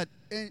thing is that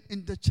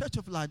in the church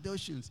of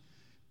Laodiceans,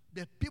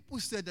 the people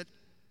said that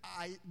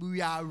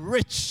we are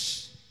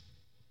rich.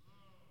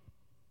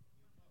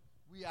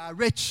 We are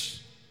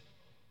rich.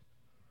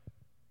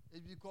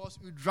 It's because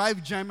we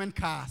drive German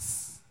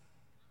cars.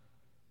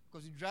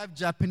 Because we drive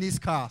Japanese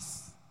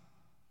cars.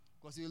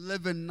 Because we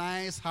live in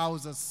nice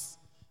houses,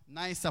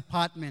 nice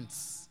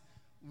apartments.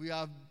 We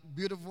have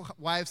beautiful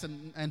wives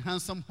and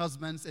handsome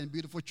husbands and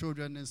beautiful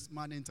children and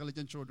smart and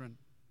intelligent children.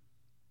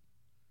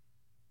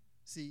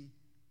 See,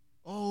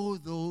 all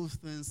those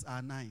things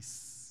are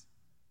nice.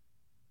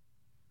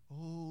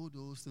 All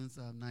those things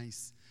are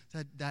nice.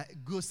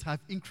 That goods have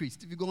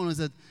increased. If you go on and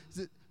said,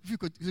 if you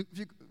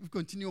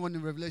continue on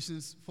in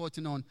Revelations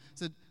 14 on,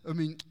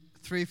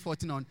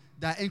 3:14 on,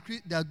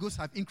 their goods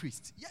have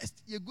increased. Yes,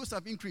 your goods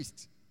have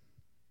increased.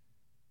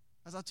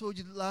 As I told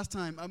you the last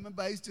time, I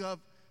remember I used to have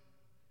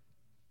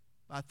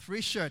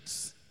 3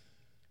 shirts,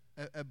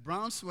 a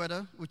brown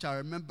sweater, which I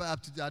remember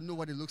up to, I know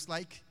what it looks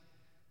like,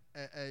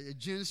 a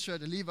jeans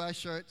shirt, a Levi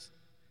shirt,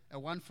 a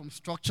one from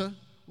Structure,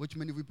 which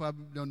many of you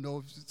probably don't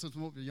know,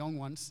 some of the young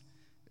ones.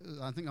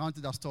 I think I went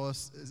to that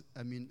stores,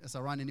 it's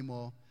around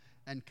anymore,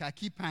 and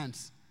khaki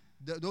pants.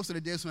 Those are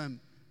the days when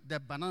the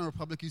Banana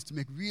Republic used to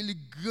make really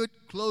good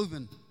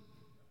clothing.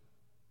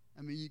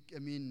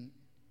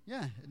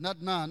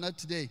 Not now, not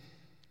today.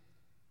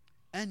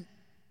 And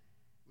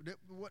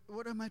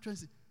what am I trying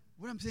to say?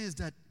 What I'm saying is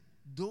that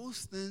those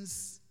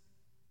things,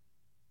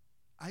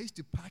 I used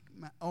to pack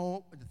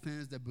all the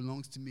things that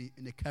belongs to me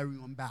in a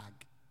carry-on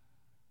bag.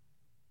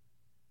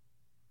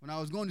 When I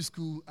was going to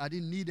school, I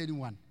didn't need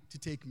anyone to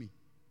take me.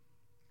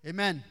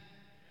 Amen.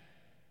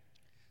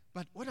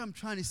 But what I'm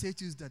trying to say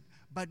to you is that,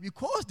 but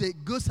because the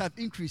goods have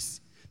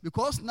increased,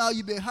 because now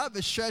you may have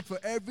a shirt for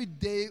every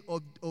day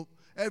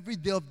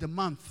of the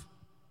month,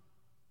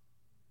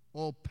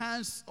 or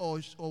pants,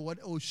 or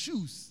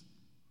shoes,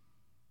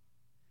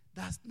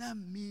 does not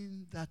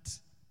mean that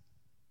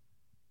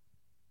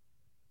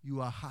you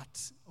are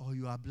hot or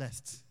you are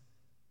blessed.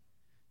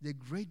 The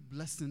great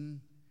blessing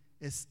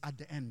is at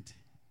the end.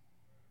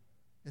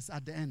 It's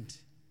at the end.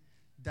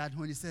 That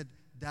when he said,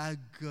 thou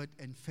good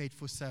and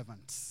faithful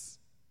servants.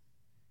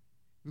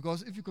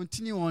 Because if you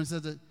continue on, it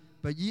says that,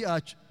 but ye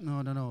are,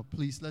 no,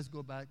 please, let's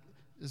go back.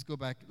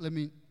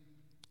 And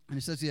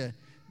it says here,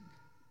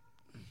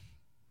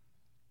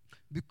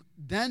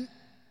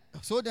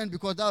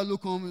 because thou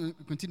look on,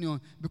 continue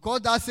on,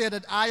 because thou said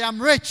that I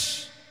am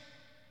rich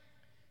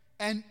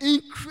and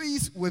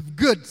increase with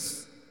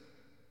goods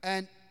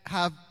and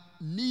have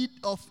need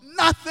of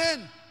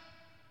nothing.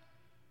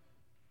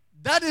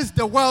 That is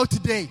the world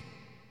today.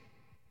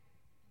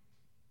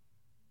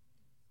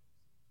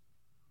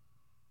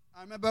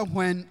 I remember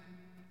when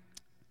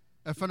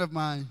a friend of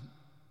mine,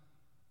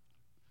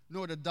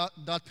 the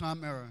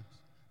dot-com era,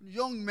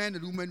 young men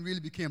and women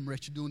really became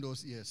rich during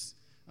those years.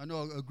 I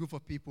know a group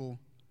of people,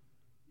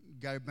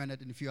 Gary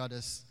Bennett and a few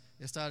others,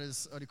 they started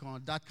this,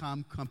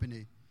 dot-com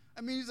company.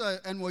 These are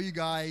NYU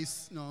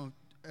guys,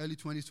 early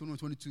 20s, 21,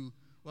 22,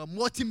 well,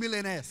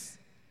 multi-millionaires.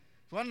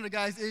 One of the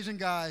guys, Asian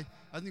guy,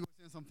 I think he was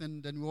saying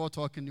something, then we were all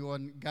talking. We were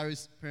in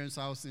Gary's parents'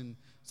 house in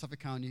Suffolk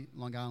County,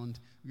 Long Island.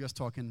 We were just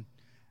talking.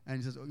 And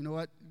he says, you know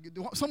what?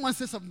 Someone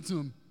said something to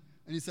him.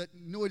 And he said,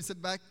 you know what he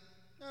said back?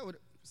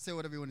 Say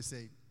whatever you want to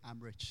say. I'm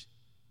rich.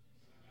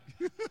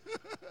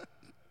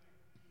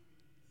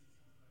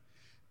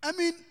 I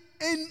mean,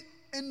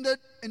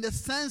 in the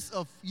sense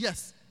of,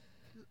 yes,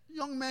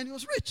 young man, he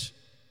was rich.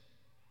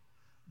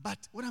 But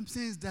what I'm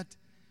saying is that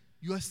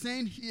you are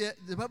saying here,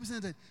 the Bible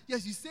says that,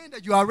 yes, you're saying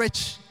that you are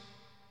rich.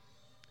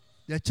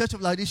 The Church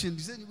of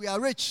Laodiceans, you say we are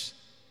rich.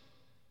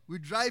 We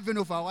drive in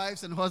with our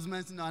wives and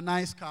husbands in our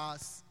nice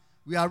cars.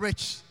 We are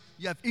rich.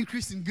 You have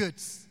increase in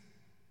goods.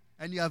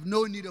 And you have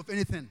no need of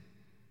anything.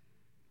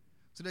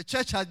 So the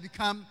church has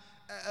become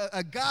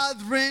a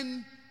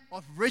gathering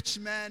of rich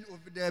men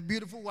with their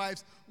beautiful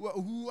wives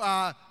who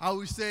are, I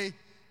would say,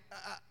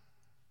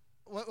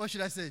 what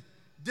should I say?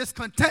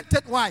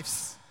 Discontented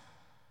wives.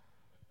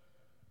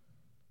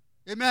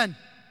 Amen.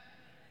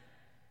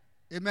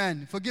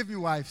 Amen. Forgive me,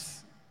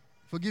 wives.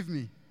 Forgive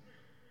me.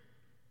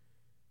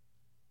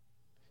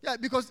 Yeah,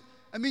 because,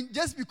 I mean,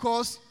 just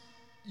because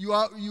you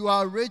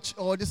are rich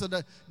or this or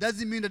that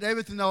doesn't mean that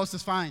everything else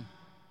is fine.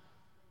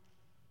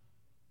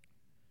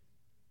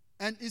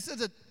 And it says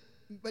that,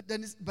 but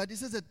it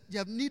says that you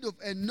have need of,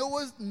 and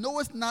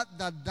knowest not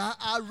that thou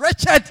art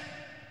wretched.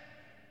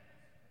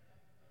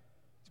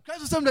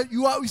 Christ is saying that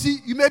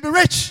you may be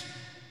rich.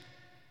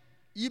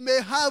 You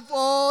may have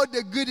all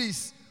the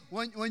goodies.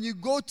 When you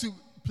go to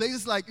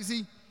places like, you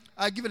see,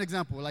 I'll give an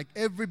example. Like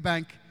every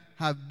bank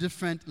have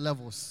different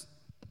levels.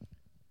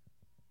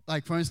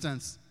 Like for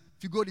instance,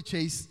 if you go to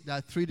Chase, there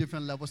are 3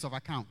 different levels of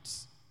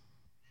accounts.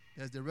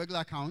 There's the regular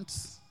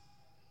accounts.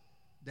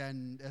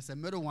 Then there's a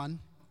middle one.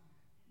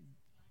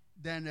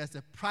 Then there's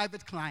a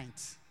private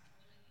client.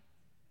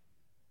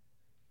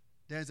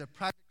 There's a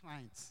private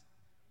client,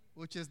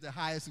 which is the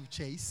highest of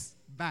Chase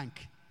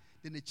Bank.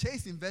 Then the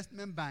Chase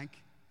Investment Bank,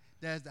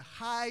 there's the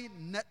high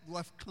net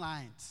worth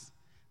clients.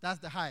 That's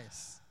the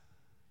highest.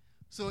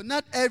 So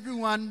not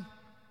everyone,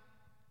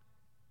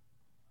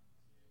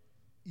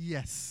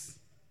 yes.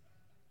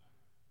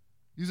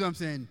 You see what I'm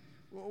saying?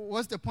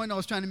 What's the point I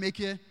was trying to make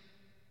here?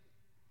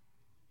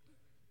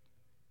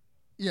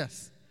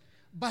 Yes.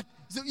 But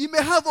so you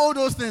may have all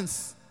those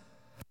things.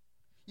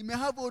 You may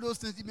have all those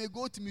things. You may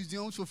go to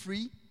museums for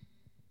free.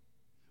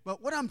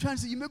 But what I'm trying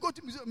to say, you may go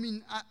to museums. I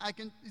mean, I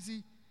can,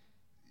 you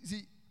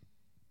see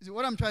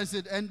what I'm trying to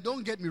say, and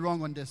don't get me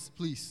wrong on this,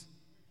 please.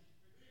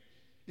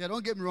 Yeah,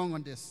 don't get me wrong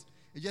on this.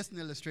 It's just an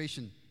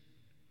illustration.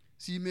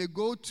 So you may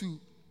go to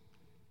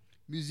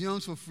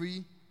museums for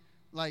free.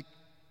 Like,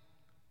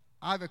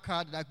 I have a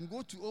card that I can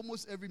go to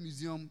almost every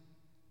museum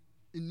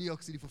in New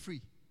York City for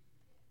free.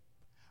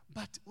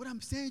 But what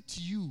I'm saying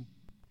to you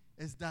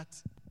is that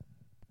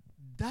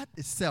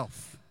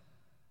itself,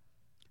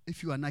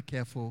 if you are not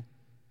careful,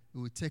 it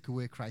will take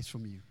away Christ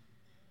from you.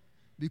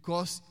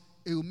 Because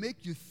it will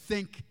make you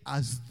think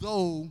as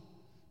though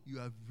you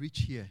have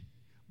reached here,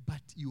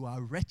 but you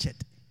are wretched.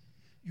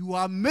 You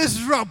are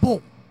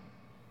miserable.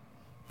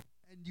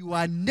 And you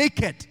are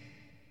naked.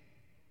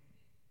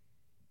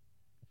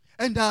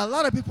 And there are a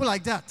lot of people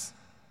like that.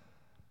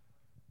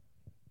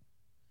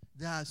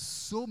 There are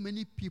so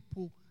many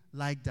people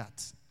like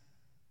that.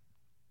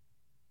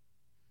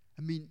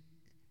 I mean,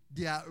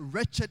 they are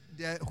wretched.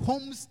 Their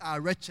homes are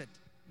wretched.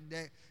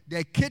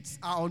 Their kids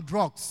are on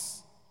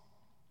drugs.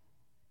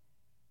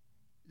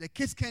 The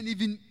kids can't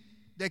even,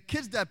 the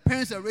kids that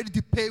parents are ready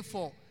to pay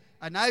for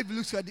an Ivy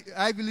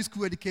League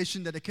school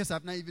education that the kids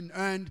have not even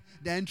earned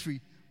the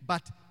entry,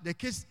 but the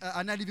kids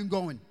are not even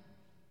going.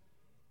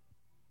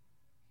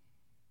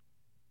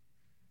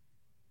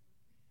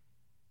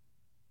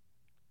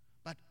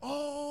 But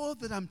all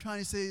that I'm trying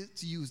to say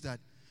to you is that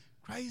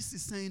Christ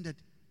is saying that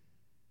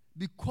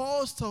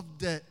because of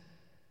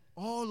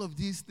all of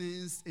these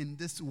things in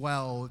this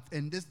world,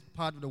 in this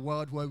part of the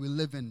world where we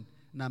live in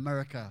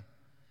America,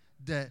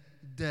 the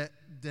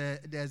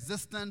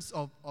existence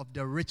of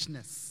the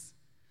richness,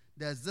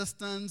 the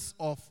existence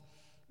of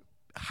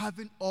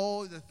having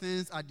all the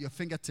things at your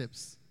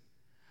fingertips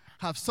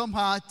have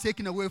somehow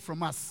taken away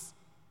from us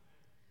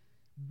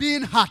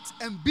being hot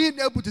and being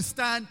able to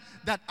stand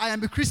that I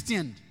am a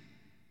Christian.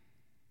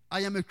 I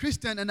am a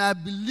Christian, and I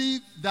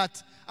believe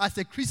that as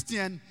a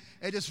Christian,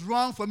 it is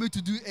wrong for me to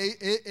do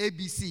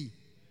ABC.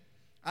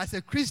 As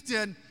a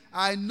Christian,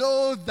 I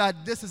know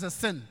that this is a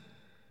sin.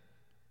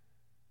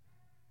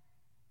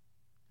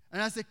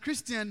 And as a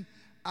Christian,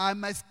 I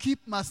must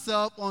keep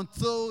myself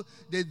until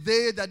the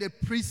day that the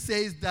priest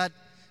says that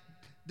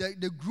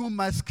the groom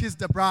must kiss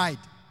the bride.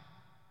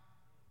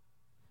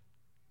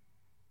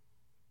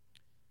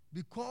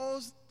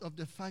 Because of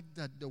the fact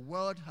that the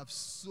world has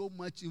so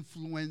much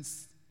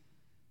influence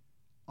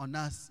on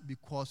us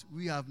because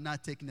we have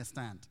not taken a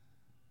stand.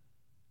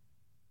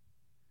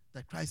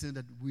 That Christ said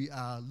that we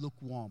are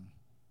lukewarm.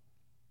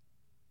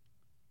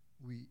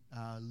 We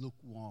are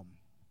lukewarm.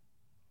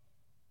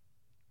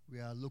 We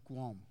are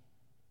lukewarm.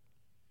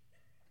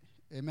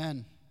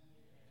 Amen.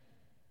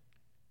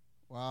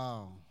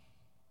 Wow.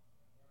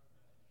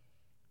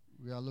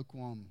 We are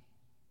lukewarm.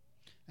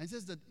 And it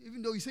says that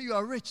even though you say you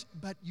are rich,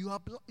 but you are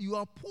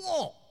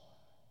poor.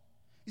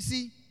 You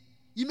see,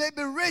 you may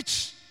be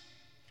rich.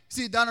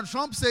 See, Donald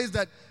Trump says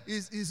that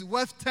he's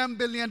worth $10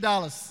 billion.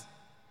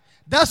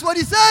 That's what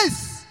he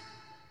says.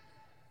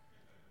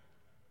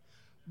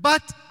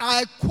 But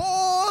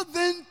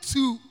according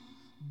to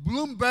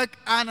Bloomberg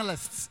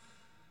analysts,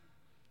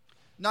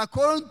 now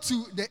according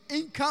to the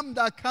income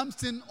that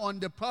comes in on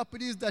the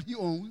properties that he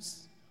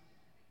owns,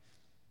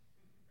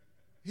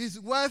 he's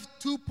worth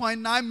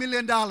 $2.9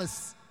 million.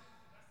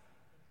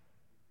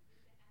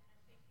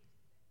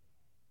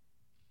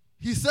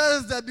 He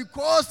says that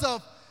because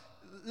of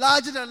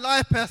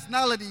larger-than-life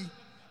personality,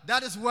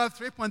 that is worth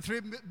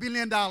 $3.3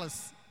 billion.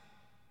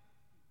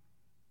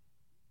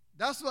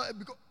 That's why,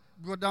 because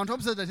Donald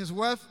Trump said that his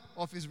worth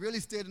of his real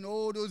estate and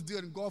all those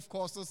deals and golf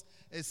courses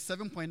is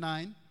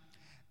 7.9.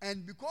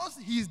 And because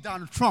he's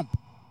Donald Trump,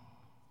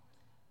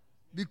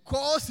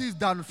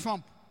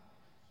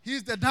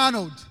 he's the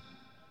Donald,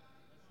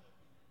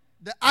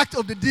 the act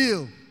of the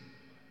deal,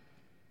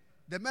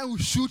 the man who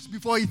shoots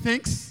before he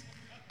thinks.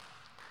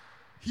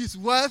 His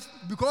worth,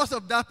 because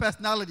of that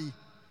personality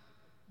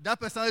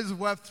is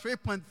worth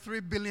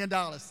 $3.3 billion,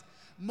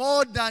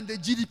 more than the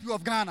GDP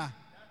of Ghana.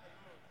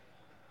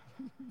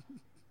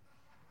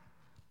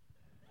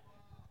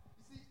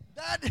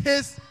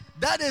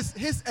 That is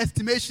his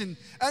estimation.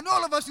 And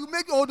all of us, you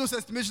make all those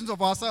estimations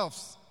of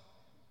ourselves.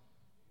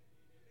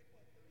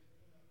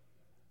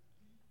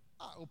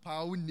 Who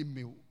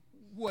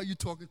are you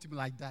talking to me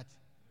like that?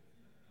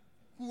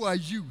 Who are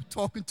you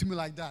talking to me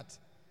like that?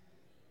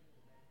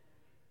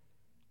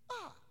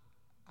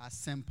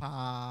 Asempa.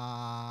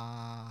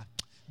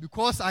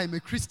 Because I am a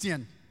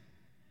Christian.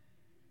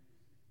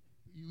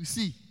 You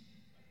see.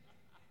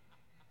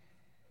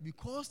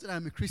 Because that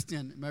I'm a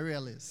Christian, Maria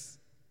Liz,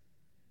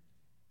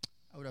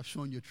 I would have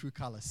shown your true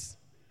colors.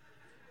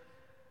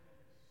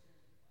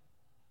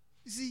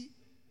 You see,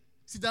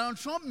 Donald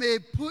Trump may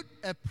put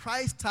a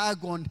price tag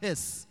on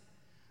his,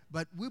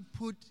 but we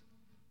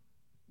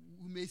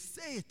may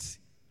say it,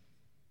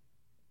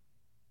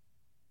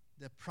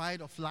 the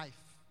pride of life,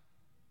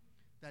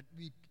 that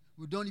we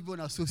don't even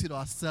associate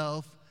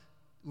ourselves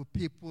with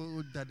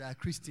people that are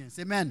Christians.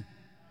 Amen.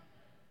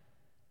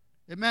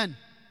 Amen.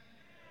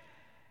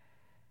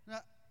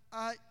 Now,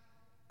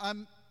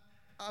 I'm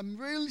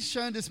really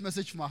sharing this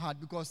message from my heart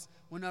because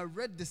when I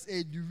read this,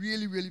 it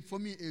really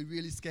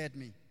scared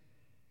me.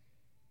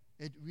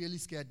 It really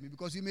scared me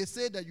because you may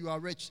say that you are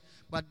rich,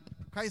 but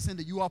Christ said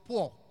that you are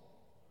poor.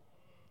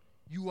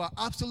 You are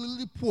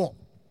absolutely poor.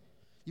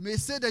 You may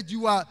say that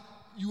you are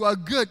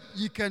good.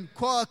 You can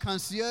call a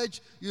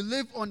concierge. You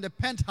live on the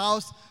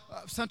penthouse,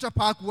 Central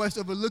Park West,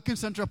 overlooking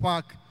Central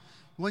Park.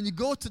 When you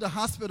go to the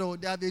hospital,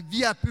 they have a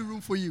VIP room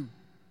for you.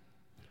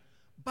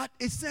 But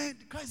Christ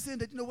is saying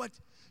that, you know what?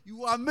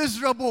 You are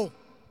miserable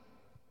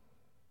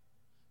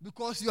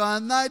because you are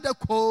neither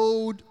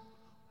cold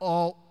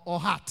or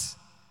hot.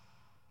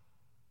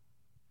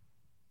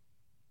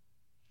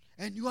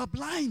 And you are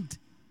blind.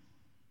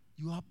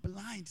 You are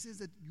blind. It says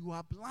that you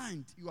are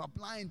blind. You are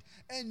blind.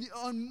 And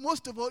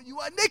most of all, you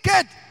are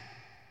naked.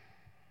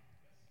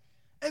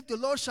 If the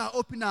Lord shall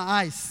open our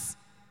eyes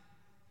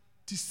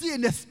to see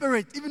in the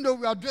spirit, even though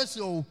we are dressed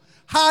so,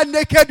 how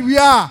naked we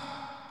are.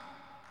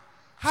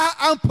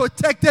 How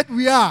unprotected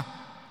we are.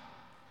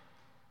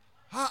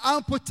 How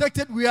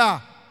unprotected we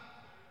are.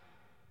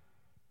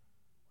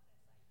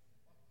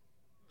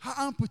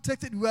 How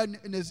unprotected we are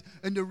in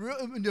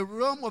the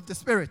realm of the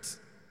spirit.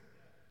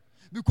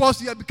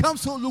 Because you have become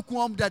so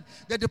lukewarm that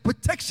the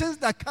protections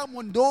that come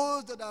on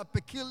those that are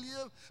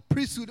peculiar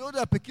priesthood, those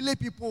that are peculiar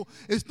people,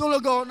 is no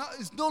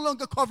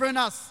longer covering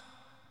us.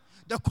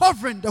 The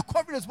covering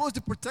is supposed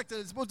to protect us,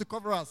 it's supposed to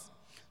cover us.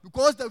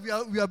 Because that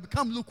we have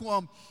become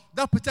lukewarm,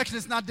 that protection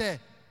is not there.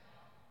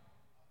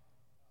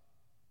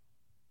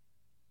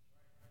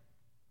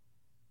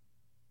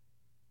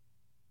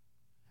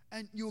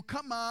 And you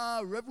come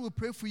out, Reverend will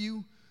pray for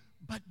you.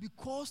 But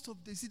because of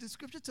the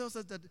scripture tells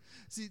us that,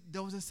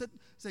 there was a certain,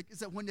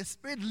 it's like when the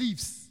spirit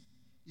leaves,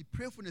 you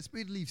pray when the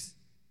spirit leaves,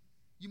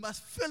 you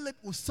must fill it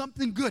with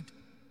something good.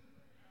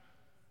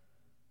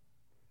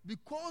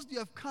 Because you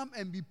have come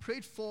and be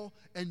prayed for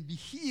and be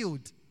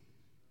healed,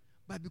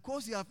 but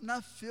because you have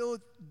not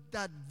filled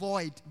that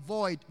void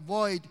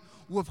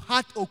with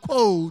hot or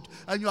cold,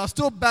 and you are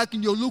still back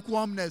in your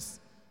lukewarmness,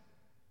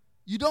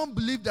 you don't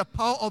believe the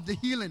power of the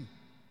healing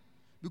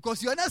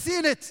because you are not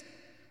seeing it.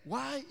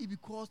 Why?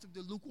 Because of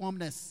the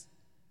lukewarmness.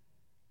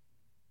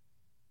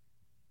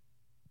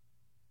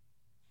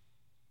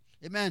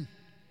 Amen.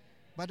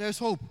 But there's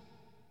hope.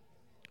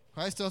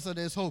 Christ tells us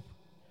there's hope.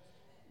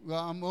 Well,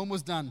 I'm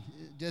almost done.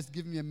 Just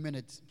give me a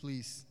minute,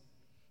 please.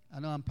 I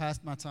know I'm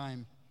past my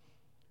time.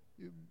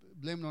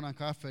 Blame it on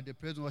Ankafa. The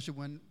praise and worship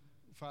went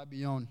far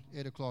beyond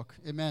 8 o'clock.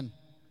 Amen.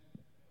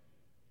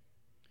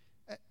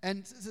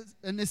 And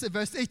it's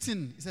verse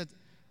 18. It said,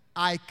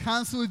 I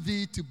counsel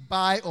thee to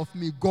buy of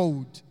me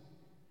gold,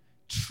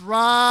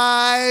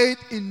 tried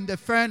in the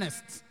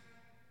furnace.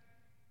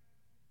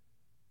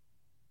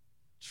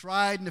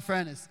 Tried in the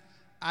furnace.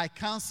 I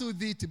counsel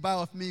thee to buy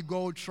of me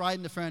gold, tried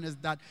in the furnace,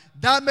 that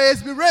thou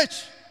mayest be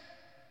rich.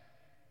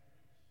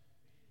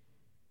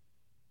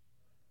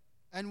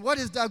 And what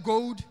is that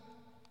gold?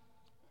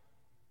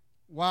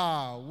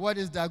 Wow, what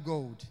is that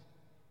gold?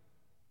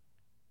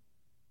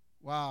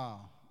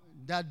 Wow,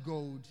 that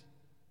gold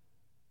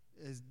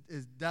is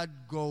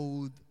that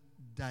gold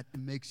that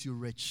makes you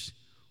rich,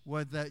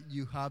 whether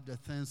you have the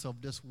things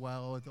of this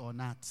world or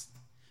not.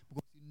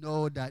 Because you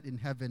know that in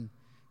heaven,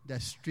 there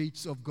are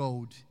streets of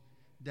gold,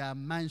 there are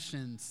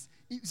mansions.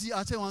 You see,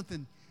 I'll tell you one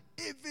thing.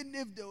 Even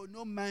if there were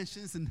no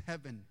mansions in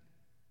heaven,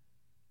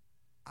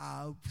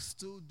 I'll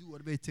still do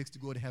whatever it takes to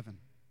go to heaven.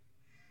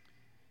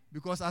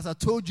 Because as I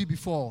told you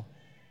before,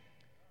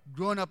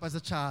 growing up as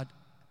a child,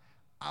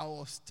 I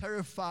was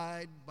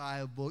terrified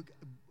by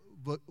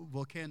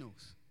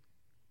volcanoes.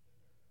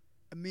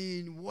 I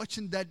mean,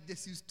 watching that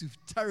just used to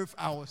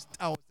terrify. I was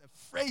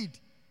afraid.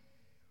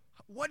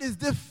 What is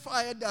this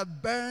fire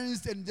that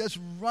burns and just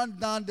run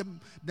down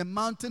the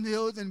mountain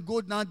hills and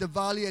go down the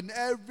valley, and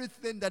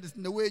everything that is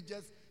in the way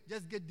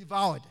just get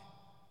devoured?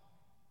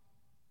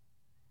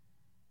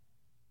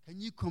 Can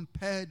you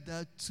compare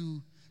that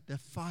to the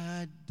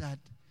fire that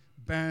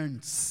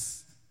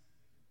burns?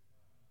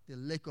 The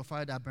lake of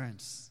fire that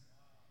burns.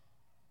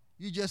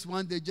 You just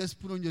one day just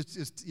put on your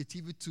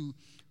TV to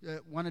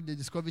one of the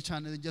Discovery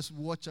Channel and just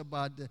watch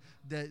about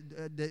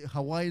the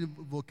Hawaiian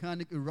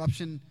volcanic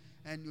eruption,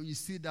 and when you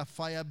see that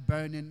fire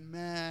burning,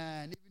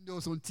 man, even though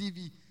it's on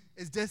TV,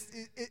 it's just,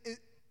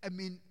 I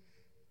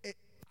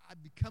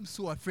become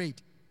so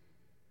afraid.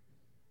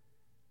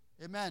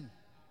 Amen.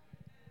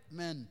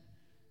 Amen.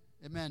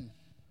 Amen.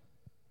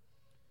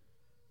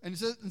 And it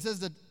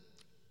says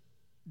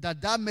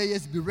that thou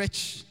mayest be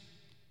rich,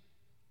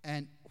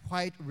 and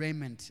white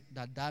raiment,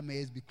 that thou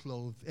mayest be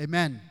clothed.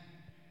 Amen.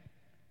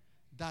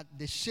 That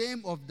the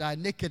shame of thy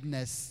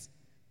nakedness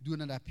do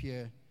not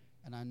appear,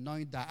 and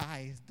anoint thy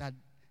eyes, that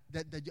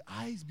your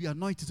eyes be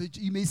anointed, so that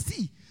you may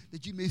see the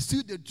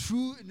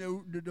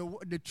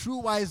true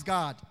wise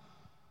God,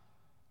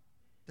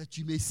 that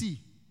you may see.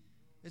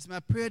 It's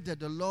my prayer that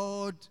the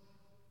Lord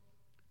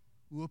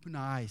will open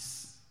our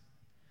eyes,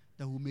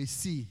 that we may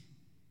see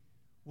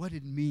what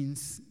it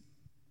means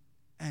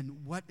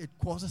and what it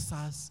causes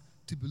us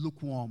to be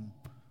lukewarm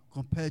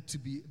compared to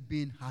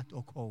being hot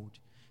or cold.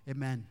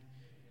 Amen.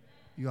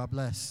 You are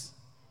blessed.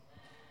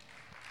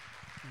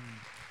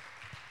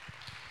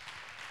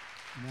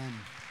 Amen.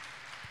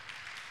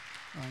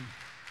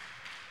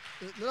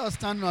 Let us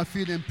stand on our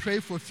feet and pray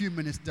for a few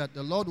minutes that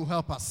the Lord will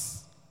help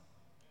us.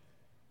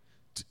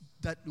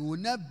 That we will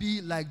not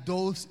be like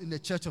those in the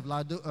church of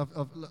Laodicea.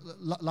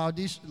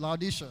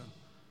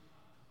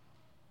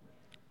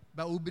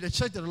 But we'll be the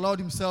church that the Lord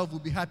himself will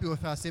be happy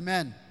with us.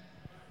 Amen.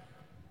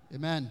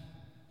 Amen.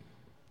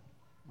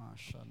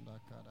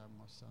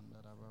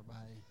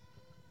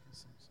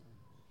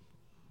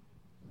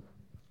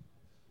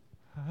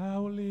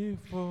 I'll live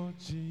for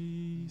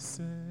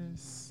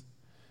Jesus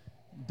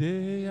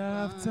day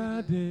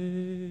after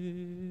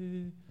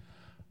day.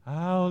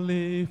 I'll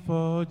live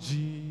for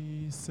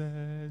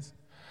Jesus.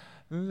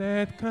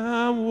 Let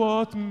come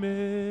what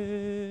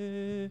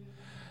may.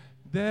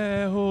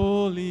 The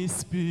Holy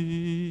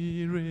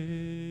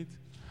Spirit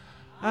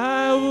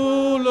I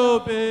will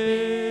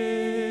obey.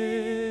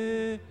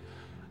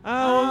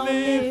 I'll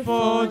live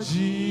for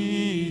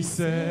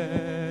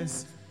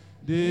Jesus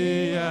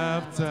day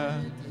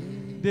after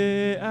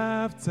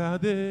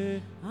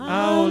day.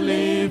 I'll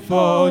live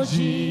for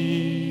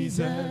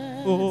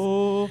Jesus.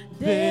 Oh,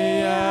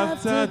 day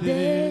after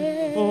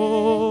day.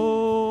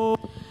 Oh,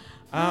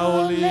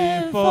 I'll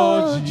live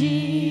for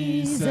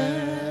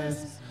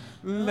Jesus.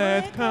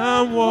 Let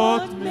come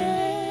what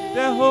may.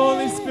 The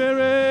Holy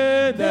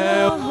Spirit,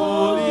 the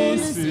Holy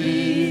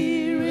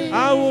Spirit.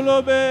 I will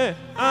obey.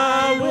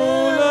 I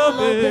will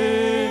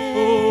obey.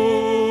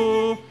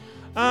 Oh,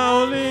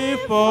 I'll live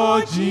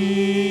for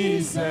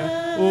Jesus.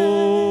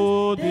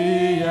 Oh,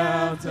 day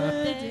after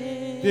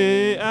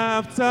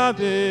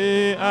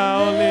day,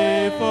 I'll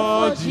live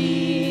for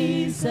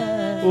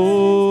Jesus.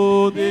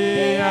 Oh,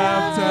 day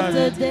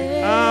after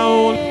day,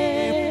 I'll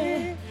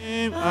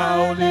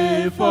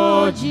live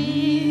for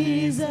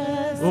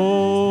Jesus.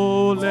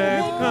 Oh,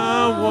 let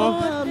come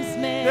what comes.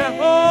 The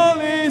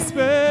Holy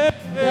Spirit.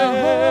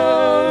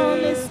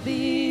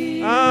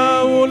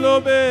 I will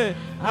obey.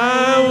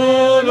 I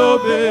will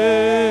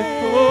obey.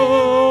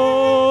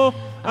 Oh,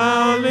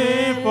 I'll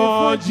live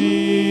for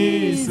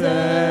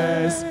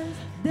Jesus.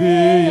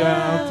 Day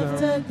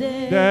after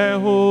day. The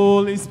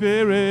Holy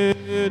Spirit.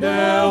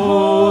 The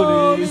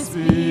Holy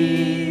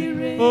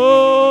Spirit.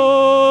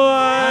 Oh,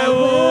 I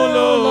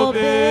will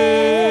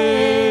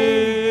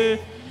obey.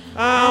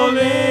 I'll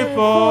live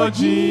for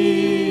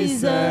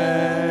Jesus.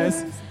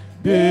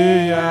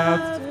 Day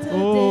after day.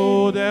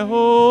 Oh, the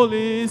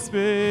Holy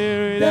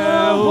Spirit.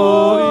 The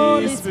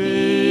Holy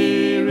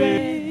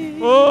Spirit.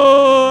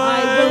 Oh,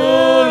 I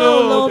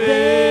will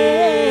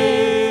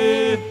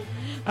obey.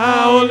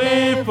 I'll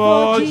live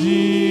for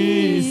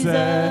Jesus.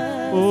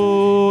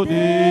 Oh,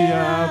 day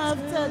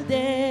after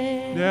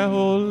day. The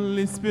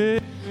Holy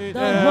Spirit.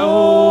 The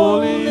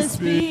Holy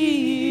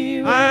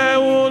Spirit. I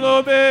will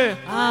obey.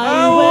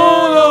 I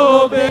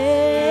will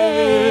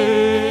obey.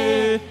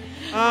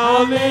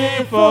 I'll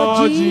live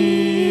for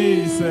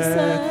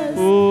Jesus.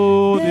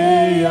 Oh,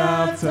 day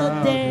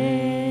after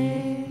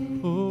day.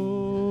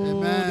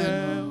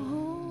 Amen.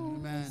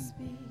 Amen.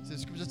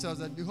 tells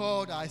us,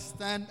 behold, I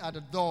stand at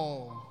the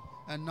door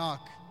and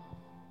knock,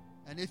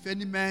 and if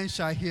any man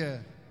shall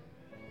hear.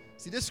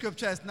 See, this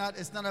scripture is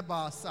not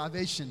about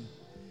salvation.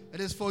 It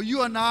is for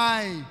you and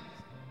I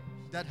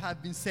that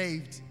have been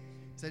saved. He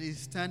said he's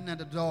standing at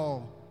the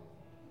door.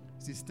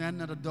 He's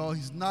standing at the door.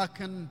 He's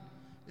knocking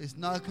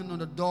on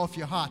the door of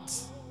your heart.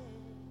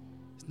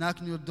 He's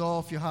knocking on the door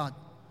of your heart,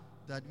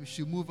 that we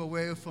should move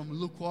away from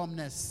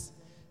lukewarmness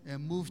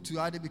and move to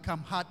either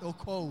become hot or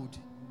cold.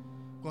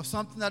 Because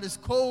something that is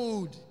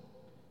cold,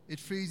 it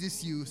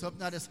freezes you. Something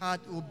that is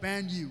hot will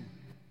burn you.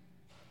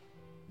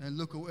 And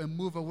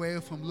move away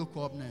from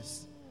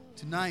lukewarmness.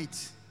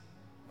 Tonight,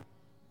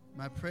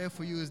 my prayer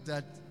for you is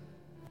that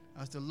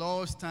as the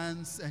Lord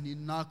stands and He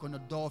knocks on the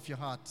door of your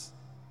heart,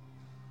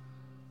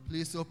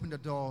 please open the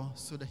door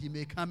so that He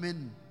may come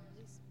in.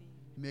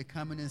 He may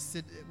come in and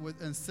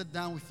sit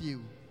down with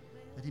you.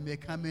 That He may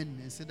come in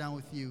and sit down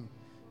with you.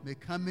 He may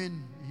come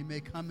in. He may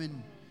come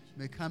in. He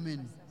may come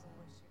in.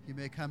 He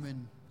may come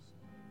in.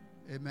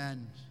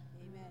 Amen.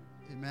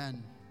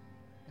 Amen.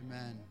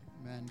 Amen.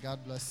 Amen.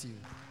 God bless you.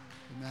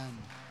 Amen.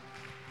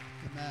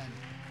 Amen.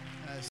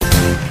 Yes.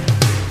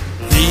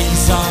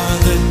 These are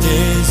the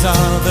days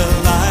of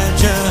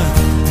Elijah,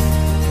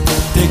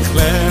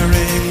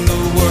 declaring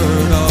the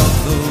word of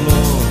the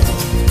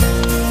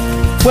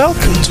Lord.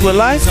 Welcome to a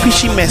live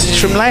preaching message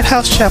from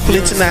Lighthouse Chapel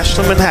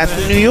International,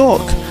 Manhattan, New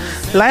York.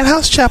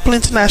 Lighthouse Chapel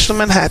International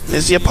Manhattan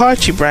is the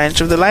Apache branch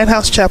of the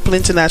Lighthouse Chapel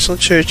International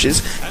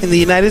Churches in the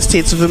United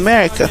States of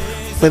America,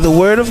 where the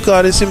Word of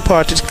God is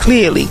imparted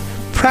clearly,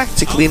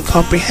 practically, and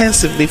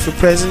comprehensively for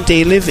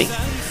present-day living.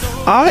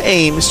 Our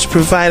aim is to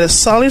provide a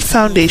solid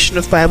foundation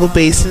of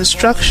Bible-based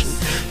instruction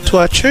to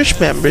our church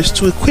members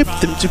to equip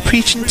them to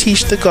preach and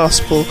teach the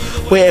gospel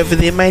wherever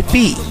they might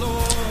be.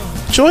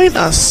 Join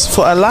us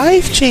for a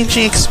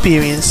life-changing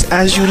experience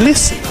as you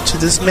listen to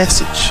this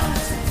message.